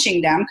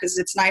coaching them, because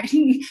it's not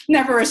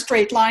never a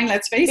straight line,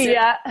 let's face it.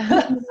 Yeah. You know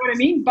what I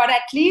mean? But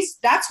at least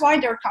that's why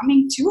they're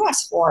coming to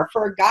us for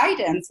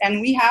guidance. And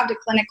we have the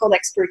clinical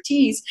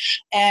expertise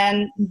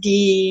and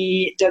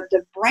the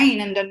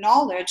brain and the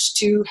knowledge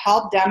to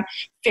help them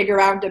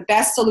figure out the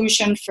best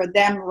solution for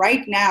them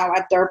right now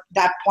at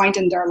that point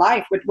in their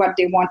life with what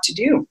they want to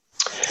do.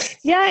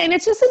 Yeah, and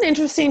it's just an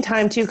interesting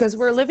time too, because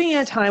we're living in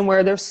a time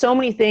where there's so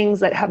many things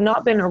that have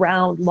not been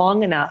around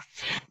long enough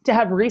to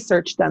have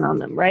research done on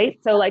them, right?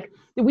 So like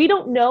we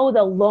don't know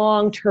the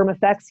long-term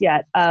effects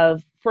yet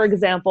of, for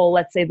example,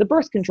 let's say the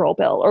birth control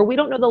pill, or we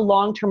don't know the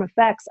long-term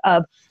effects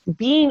of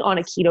being on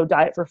a keto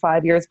diet for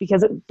 5 years,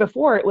 because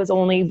before it was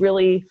only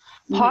really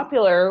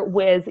popular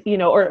with,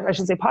 or I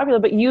shouldn't say popular,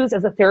 but used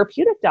as a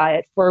therapeutic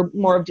diet for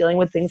more of dealing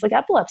with things like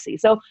epilepsy.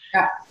 So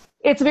yeah.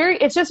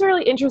 It's just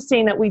really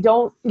interesting that we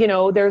don't,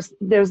 there's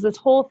this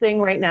whole thing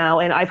right now.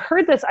 And I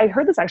heard this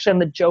actually on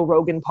the Joe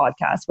Rogan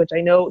podcast, which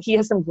I know he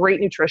has some great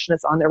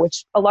nutritionists on there,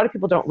 which a lot of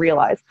people don't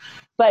realize.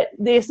 But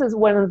this is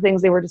one of the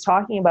things they were just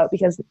talking about,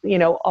 because,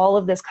 all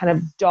of this kind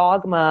of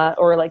dogma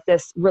or like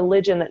this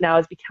religion that now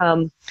has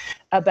become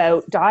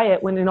about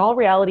diet, when in all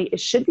reality, it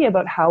should be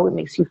about how it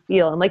makes you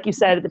feel. And like you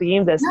said at the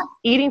beginning of this,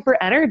 eating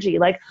for energy,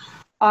 like,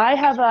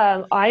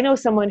 I know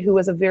someone who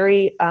was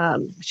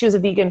she was a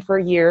vegan for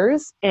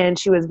years, and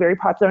she was very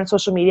popular on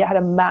social media, had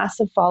a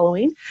massive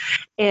following.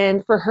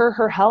 And for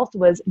her health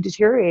was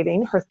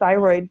deteriorating. Her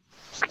thyroid,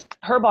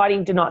 her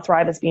body did not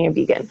thrive as being a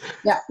vegan.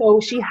 Yeah.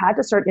 So she had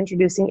to start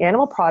introducing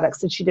animal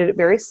products, and she did it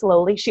very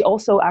slowly. She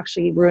also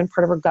actually ruined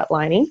part of her gut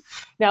lining.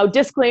 Now,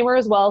 disclaimer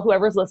as well,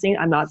 whoever's listening,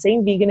 I'm not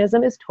saying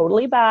veganism is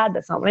totally bad.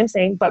 That's not what I'm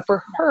saying. But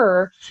for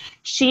her,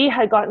 she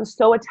had gotten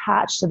so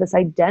attached to this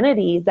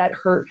identity that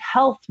her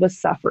health was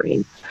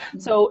suffering.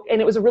 So,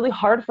 and it was really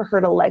hard for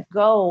her to let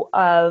go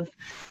of,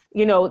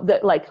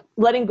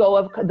 letting go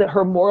of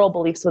her moral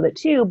beliefs with it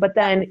too. But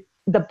then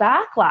the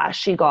backlash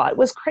she got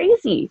was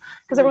crazy,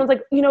 because everyone's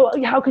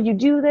like, how could you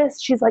do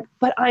this? She's like,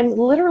 but I'm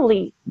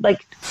literally like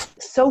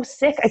so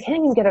sick, I can't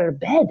even get out of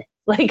bed.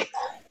 Like,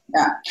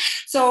 yeah.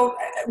 So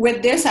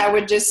with this, I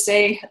would just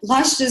say,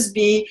 let's just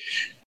be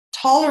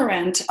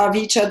tolerant of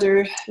each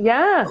other.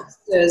 Yeah.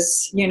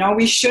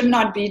 We should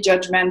not be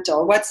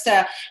judgmental. What's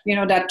that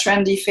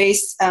trendy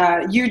face,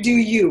 you do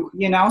you,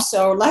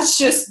 so let's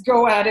just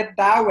go at it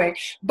that way.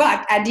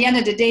 But at the end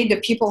of the day,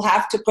 the people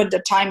have to put the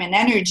time and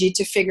energy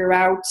to figure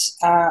out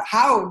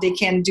how they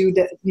can do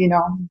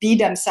be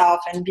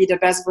themselves and be the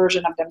best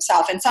version of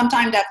themselves. And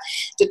sometimes that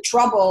the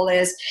trouble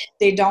is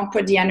they don't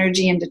put the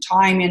energy and the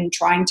time in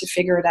trying to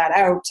figure that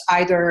out,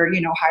 either,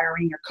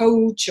 hiring a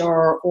coach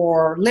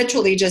or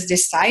literally just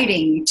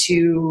deciding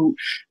to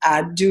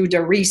do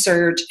the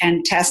research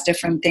and test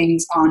different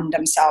things on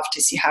themselves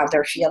to see how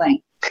they're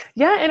feeling.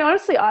 Yeah. And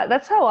honestly,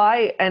 that's how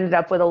I ended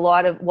up with a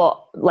lot of,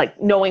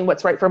 knowing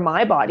what's right for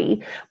my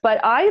body.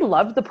 But I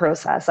loved the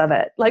process of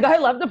it. Like, I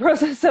loved the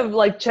process of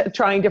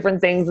trying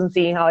different things and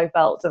seeing how I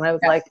felt. And I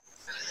was like,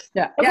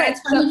 yeah. Okay, yeah,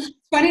 it's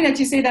funny that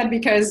you say that,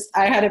 because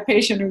I had a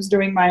patient who's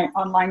doing my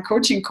online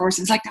coaching course.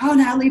 It's like, oh,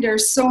 Nathalie,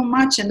 there's so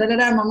much. And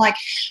and I'm like,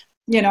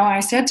 I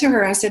said to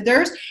her,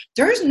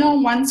 there's no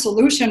one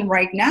solution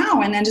right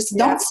now. And then just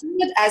don't see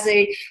it as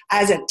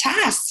a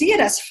task. See it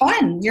as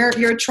fun.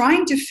 You're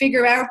trying to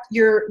figure out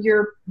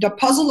the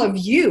puzzle of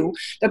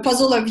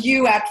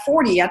you at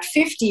 40, at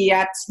 50,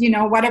 at,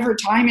 whatever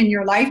time in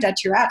your life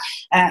that you're at.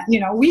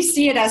 We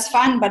see it as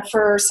fun, but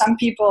for some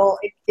people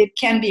it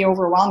can be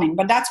overwhelming.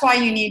 But that's why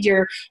you need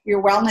your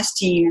wellness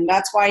team. And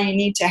that's why you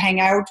need to hang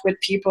out with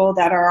people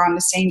that are on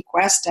the same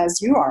quest as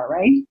you are,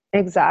 right?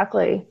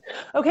 Exactly.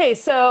 Okay.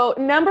 So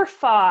number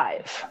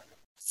 5.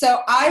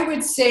 So I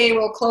would say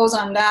we'll close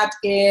on that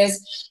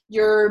is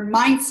your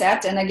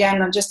mindset. And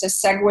again, just a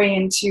segue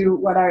into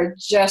what I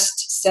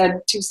just said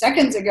 2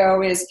 seconds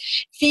ago is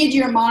feed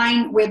your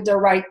mind with the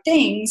right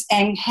things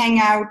and hang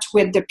out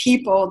with the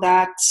people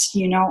that,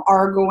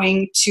 are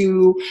going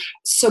to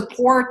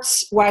support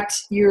what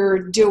you're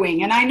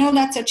doing. And I know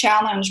that's a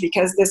challenge,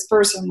 because this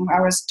person I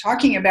was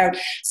talking about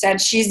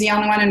said she's the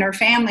only one in her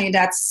family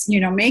that's,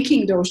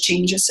 making those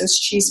changes. So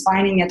she's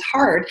finding it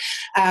hard.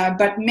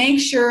 But make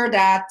sure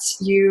that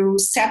you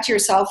set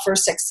yourself for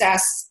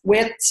success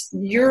with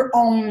your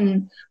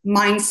own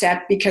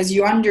mindset, because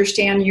you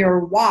understand your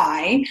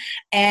why,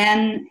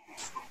 and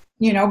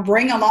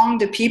bring along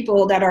the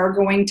people that are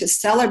going to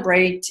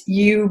celebrate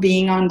you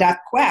being on that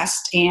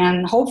quest.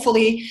 And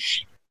hopefully,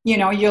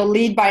 you'll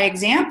lead by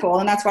example.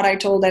 And that's what I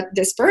told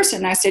this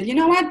person. I said, you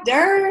know what,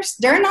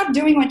 they're not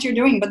doing what you're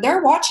doing, but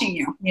they're watching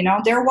you.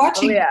 They're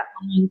watching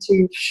you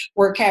to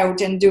work out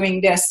and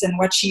doing this and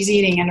what she's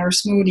eating and her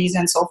smoothies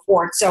and so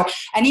forth. So,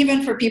 and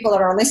even for people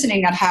that are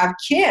listening that have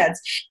kids,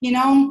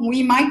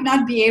 we might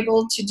not be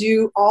able to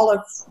do all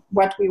of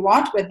what we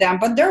want with them,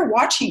 but they're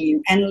watching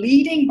you. And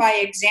leading by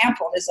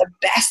example is the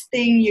best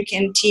thing you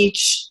can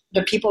teach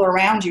the people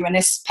around you, and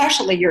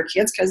especially your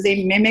kids, because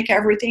they mimic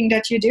everything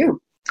that you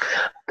do.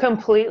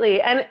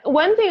 Completely. And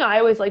one thing I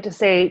always like to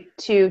say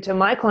to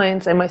my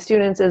clients and my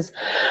students is,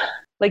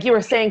 like you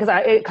were saying,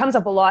 because it comes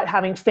up a lot,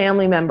 having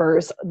family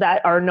members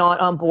that are not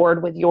on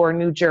board with your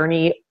new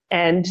journey.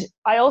 And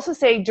I also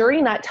say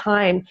during that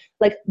time,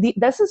 like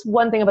this is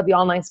one thing about the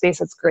online space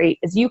that's great,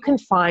 is you can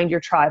find your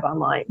tribe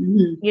online.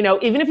 Mm-hmm. You know,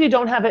 even if you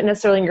don't have it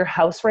necessarily in your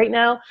house right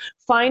now,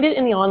 find it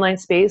in the online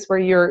space where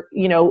you're,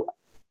 you know,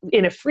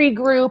 in a free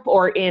group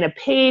or in a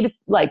paid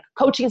like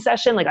coaching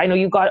session. Like I know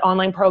you've got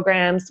online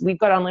programs. We've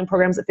got online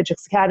programs at Fit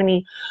Chicks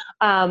Academy.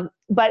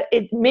 But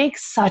it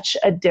makes such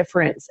a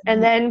difference.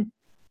 And then,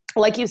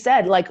 like you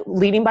said, like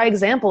leading by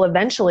example,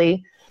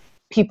 eventually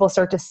people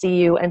start to see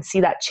you and see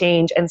that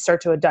change and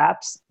start to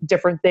adapt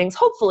different things,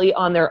 hopefully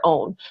on their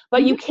own.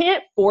 But you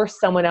can't force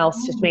someone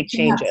else to make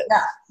changes.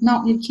 Yeah.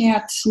 No, you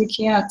can't. You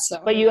can't.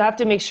 So. But you have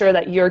to make sure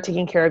that you're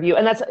taking care of you.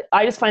 And that's,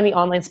 I just find the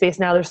online space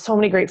now, there's so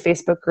many great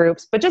Facebook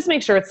groups, but just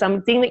make sure it's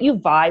something that you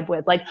vibe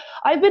with. Like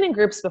I've been in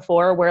groups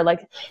before where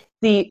like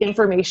the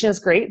information is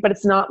great, but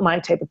it's not my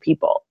type of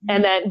people.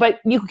 And then,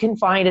 but you can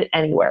find it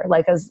anywhere,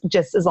 like as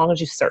long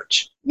as you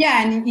search.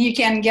 Yeah. And you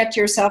can get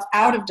yourself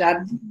out of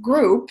that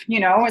group, you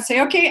know, and say,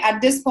 okay,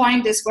 at this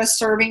point, this was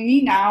serving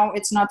me. Now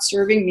it's not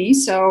serving me.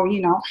 So, you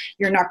know,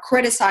 you're not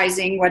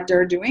criticizing what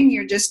they're doing.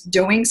 You're just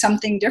doing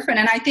something different.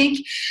 And I think,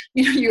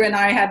 you know, you and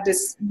I had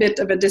this bit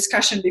of a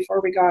discussion before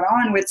we got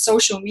on with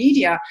social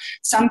media.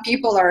 Some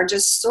people are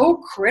just so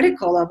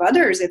critical of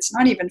others. It's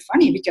not even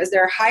funny because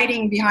they're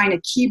hiding behind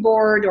a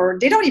keyboard or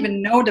they don't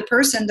even know the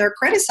person they're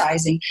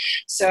criticizing.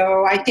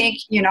 So I think,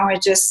 you know,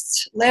 it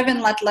just live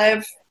and let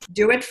live.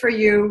 Do it for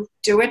you.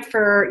 Do it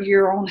for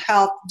your own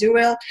health. Do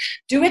it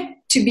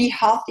to be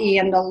healthy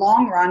in the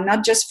long run,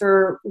 not just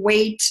for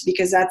weight,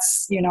 because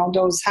that's, you know,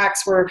 those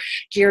hacks were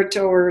geared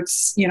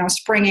towards, you know,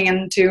 springing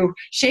into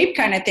shape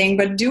kind of thing,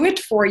 but do it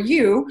for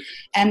you.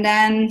 And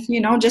then, you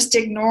know, just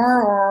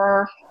ignore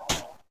or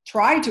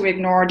try to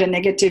ignore the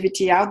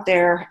negativity out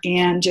there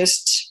and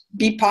just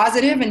be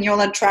positive, and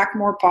you'll attract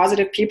more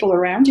positive people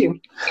around you.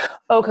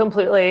 Oh,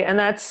 completely. And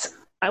that's,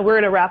 we're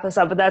going to wrap this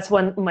up, but that's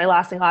my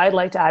last thing I'd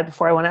like to add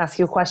before I want to ask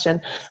you a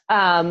question,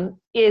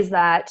 is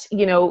that,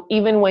 you know,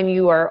 even when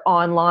you are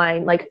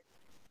online, like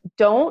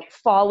don't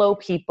follow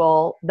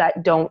people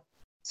that don't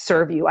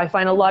serve you. I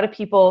find a lot of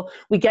people,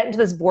 we get into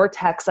this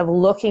vortex of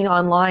looking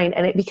online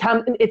and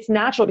it's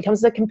natural. It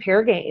becomes a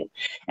compare game.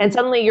 And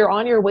suddenly you're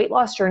on your weight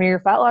loss journey, your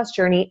fat loss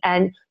journey,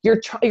 and you're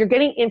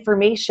getting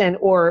information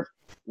or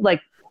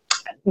like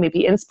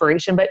maybe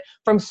inspiration, but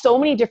from so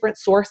many different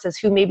sources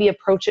who maybe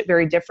approach it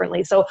very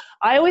differently. So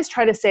I always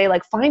try to say,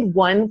 like, find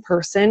one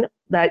person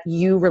that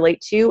you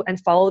relate to and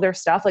follow their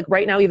stuff. Like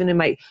right now, even in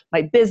my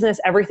business,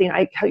 everything,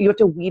 you have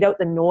to weed out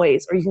the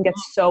noise or you can get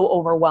so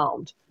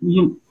overwhelmed.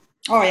 Mm-hmm.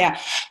 Oh yeah.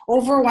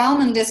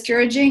 Overwhelmed and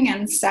discouraging.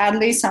 And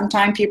sadly,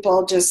 sometimes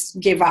people just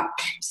give up.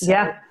 So,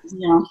 yeah.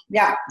 You know,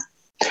 yeah.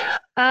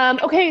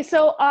 Okay.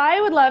 So I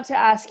would love to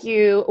ask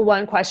you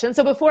one question.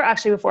 So before I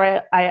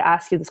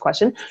ask you this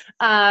question,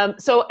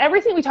 so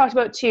everything we talked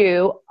about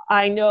too,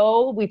 I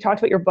know we talked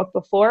about your book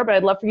before, but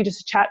I'd love for you just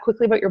to chat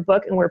quickly about your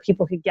book and where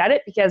people could get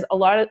it, because a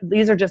lot of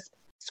these are just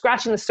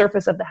scratching the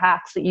surface of the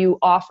hacks that you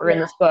offer in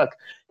this book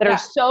that are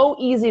so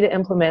easy to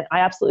implement. I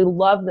absolutely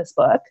love this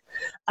book.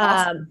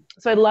 Awesome.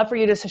 So I'd love for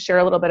you just to share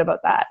a little bit about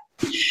that.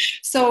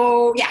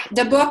 So yeah,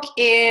 the book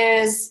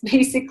is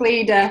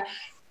basically the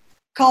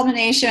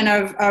culmination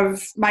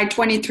of my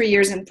 23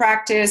 years in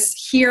practice,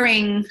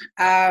 hearing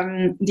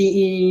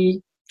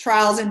the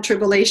trials and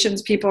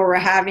tribulations people were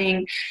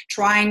having,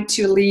 trying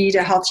to lead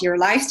a healthier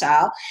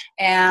lifestyle.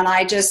 And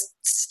I just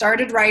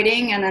started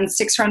writing, and then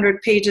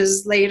 600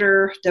 pages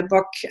later, the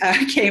book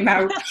came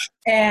out.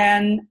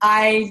 And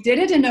I did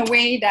it in a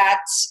way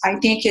that I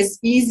think is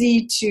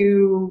easy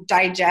to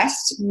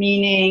digest,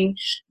 meaning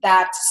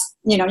that,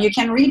 you know, you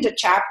can read the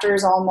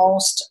chapters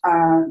almost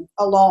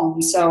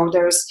alone. So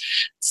there's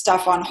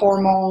stuff on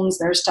hormones,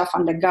 there's stuff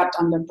on the gut,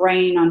 on the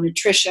brain, on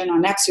nutrition,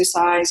 on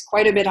exercise,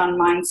 quite a bit on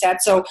mindset.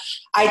 So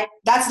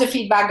that's the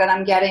feedback that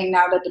I'm getting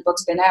now that the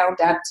book's been out,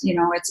 that, you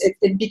know,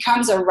 it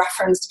becomes a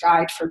reference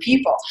guide for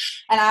people.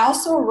 And I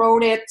also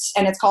wrote it,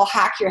 and it's called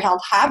Hack Your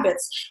Health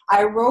Habits.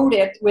 I wrote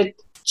it with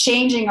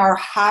changing our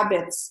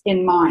habits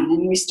in mind.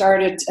 And we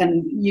started,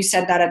 and you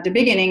said that at the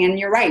beginning, and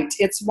you're right.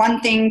 It's one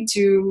thing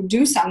to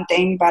do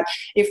something, but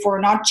if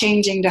we're not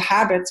changing the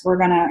habits, we're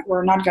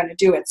not gonna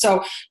do it.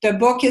 So the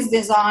book is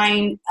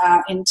designed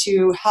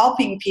into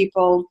helping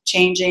people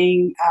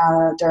changing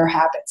their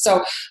habits.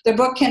 So the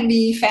book can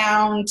be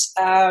found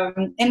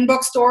in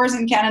bookstores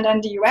in Canada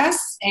and the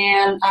US,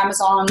 and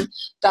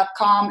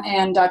Amazon.com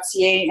and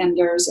 .ca, and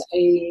there's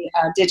a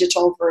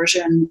digital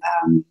version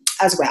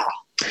as well.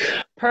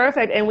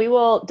 Perfect. And we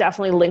will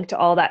definitely link to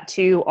all that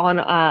too on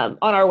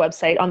our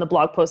website, on the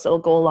blog post that will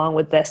go along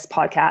with this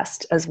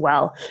podcast as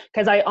well.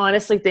 Because I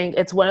honestly think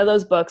it's one of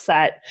those books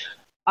that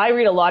I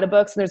read a lot of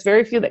books, and there's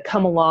very few that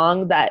come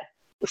along that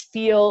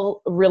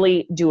feel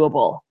really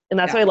doable. And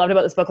that's what I loved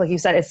about this book. Like you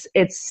said,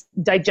 it's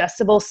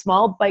digestible,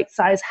 small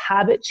bite-sized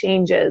habit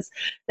changes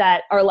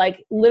that are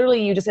like,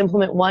 literally you just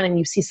implement one and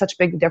you see such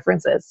big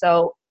differences.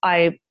 So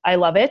I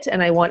love it.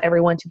 And I want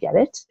everyone to get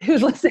it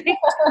who's listening.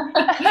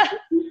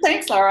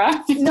 Thanks,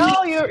 Laura.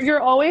 No,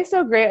 you're always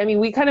so great. I mean,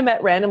 we kind of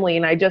met randomly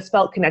and I just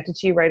felt connected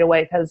to you right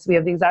away because we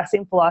have the exact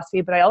same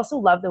philosophy, but I also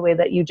love the way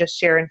that you just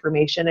share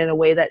information in a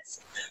way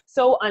that's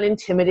so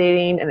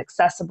unintimidating and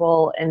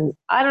accessible. And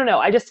I don't know,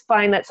 I just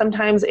find that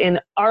sometimes in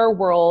our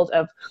world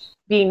of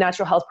being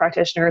natural health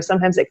practitioners,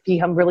 sometimes it can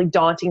become really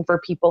daunting for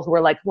people who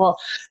are like, well,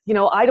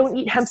 I don't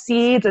eat hemp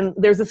seeds. And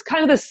there's this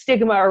kind of this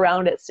stigma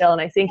around it still.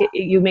 And I think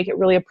you make it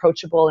really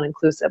approachable and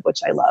inclusive,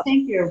 which I love.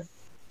 Thank you.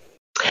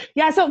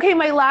 Yeah. So, okay.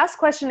 My last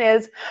question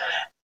is,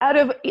 out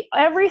of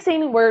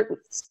everything we're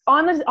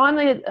on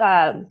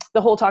the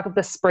whole talk of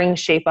the spring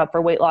shape up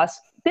for weight loss,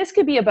 this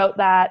could be about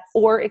that,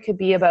 or it could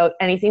be about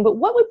anything, but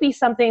what would be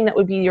something that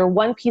would be your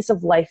one piece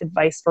of life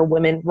advice for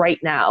women right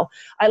now?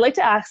 I like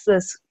to ask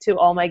this to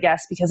all my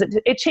guests because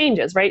it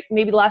changes, right?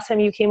 Maybe the last time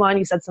you came on,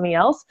 you said something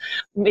else.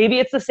 Maybe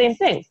it's the same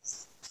thing.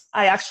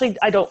 I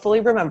don't fully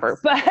remember,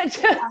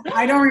 but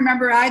I don't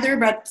remember either,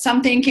 but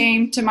something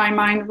came to my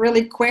mind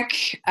really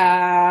quick.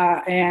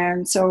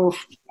 And so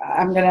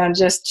I'm going to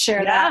just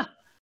share that.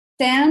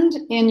 Stand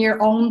in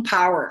your own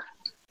power.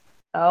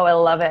 Oh, I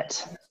love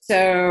it.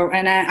 So,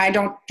 and I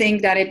don't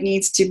think that it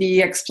needs to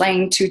be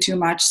explained too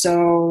much.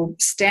 So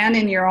stand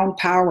in your own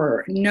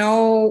power.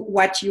 Know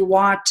what you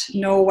want.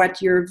 Know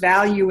what your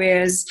value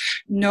is.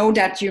 Know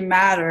that you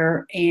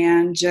matter,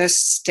 and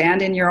just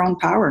stand in your own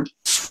power.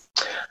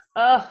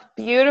 Oh,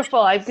 beautiful.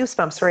 I have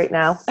goosebumps right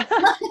now.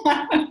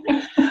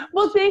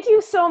 Well, thank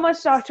you so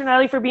much, Dr.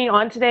 Nathalie, for being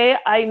on today.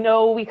 I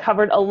know we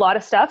covered a lot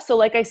of stuff. So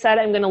like I said,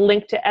 I'm going to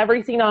link to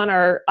everything on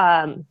our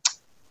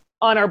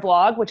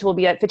blog, which will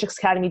be at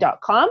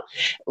fitchicksacademy.com.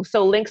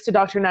 So links to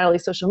Dr.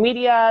 Nathalie's social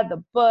media,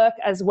 the book,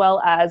 as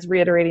well as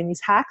reiterating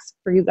these hacks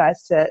for you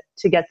guys to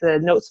get the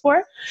notes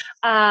for.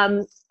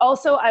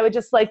 Also, I would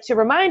just like to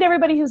remind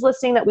everybody who's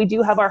listening that we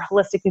do have our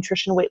Holistic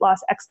Nutrition Weight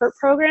Loss Expert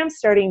Program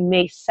starting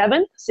May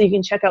 7th. So you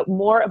can check out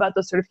more about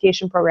those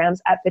certification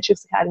programs at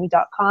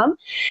fitchicksacademy.com.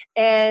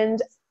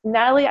 And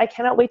Nathalie, I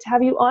cannot wait to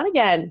have you on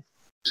again.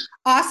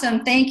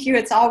 Awesome. Thank you.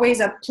 It's always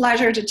a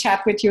pleasure to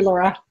chat with you,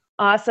 Laura.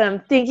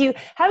 Awesome. Thank you.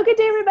 Have a good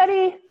day,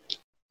 everybody.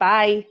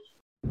 Bye.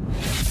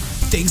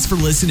 Thanks for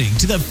listening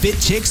to the Fit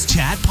Chicks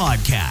Chat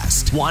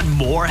podcast. Want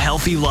more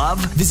healthy love?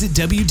 Visit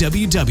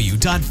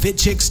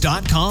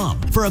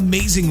www.fitchicks.com for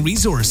amazing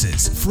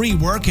resources, free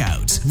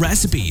workouts,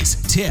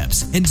 recipes,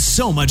 tips, and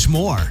so much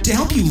more to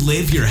help you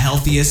live your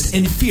healthiest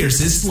and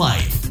fiercest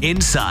life,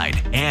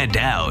 inside and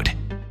out.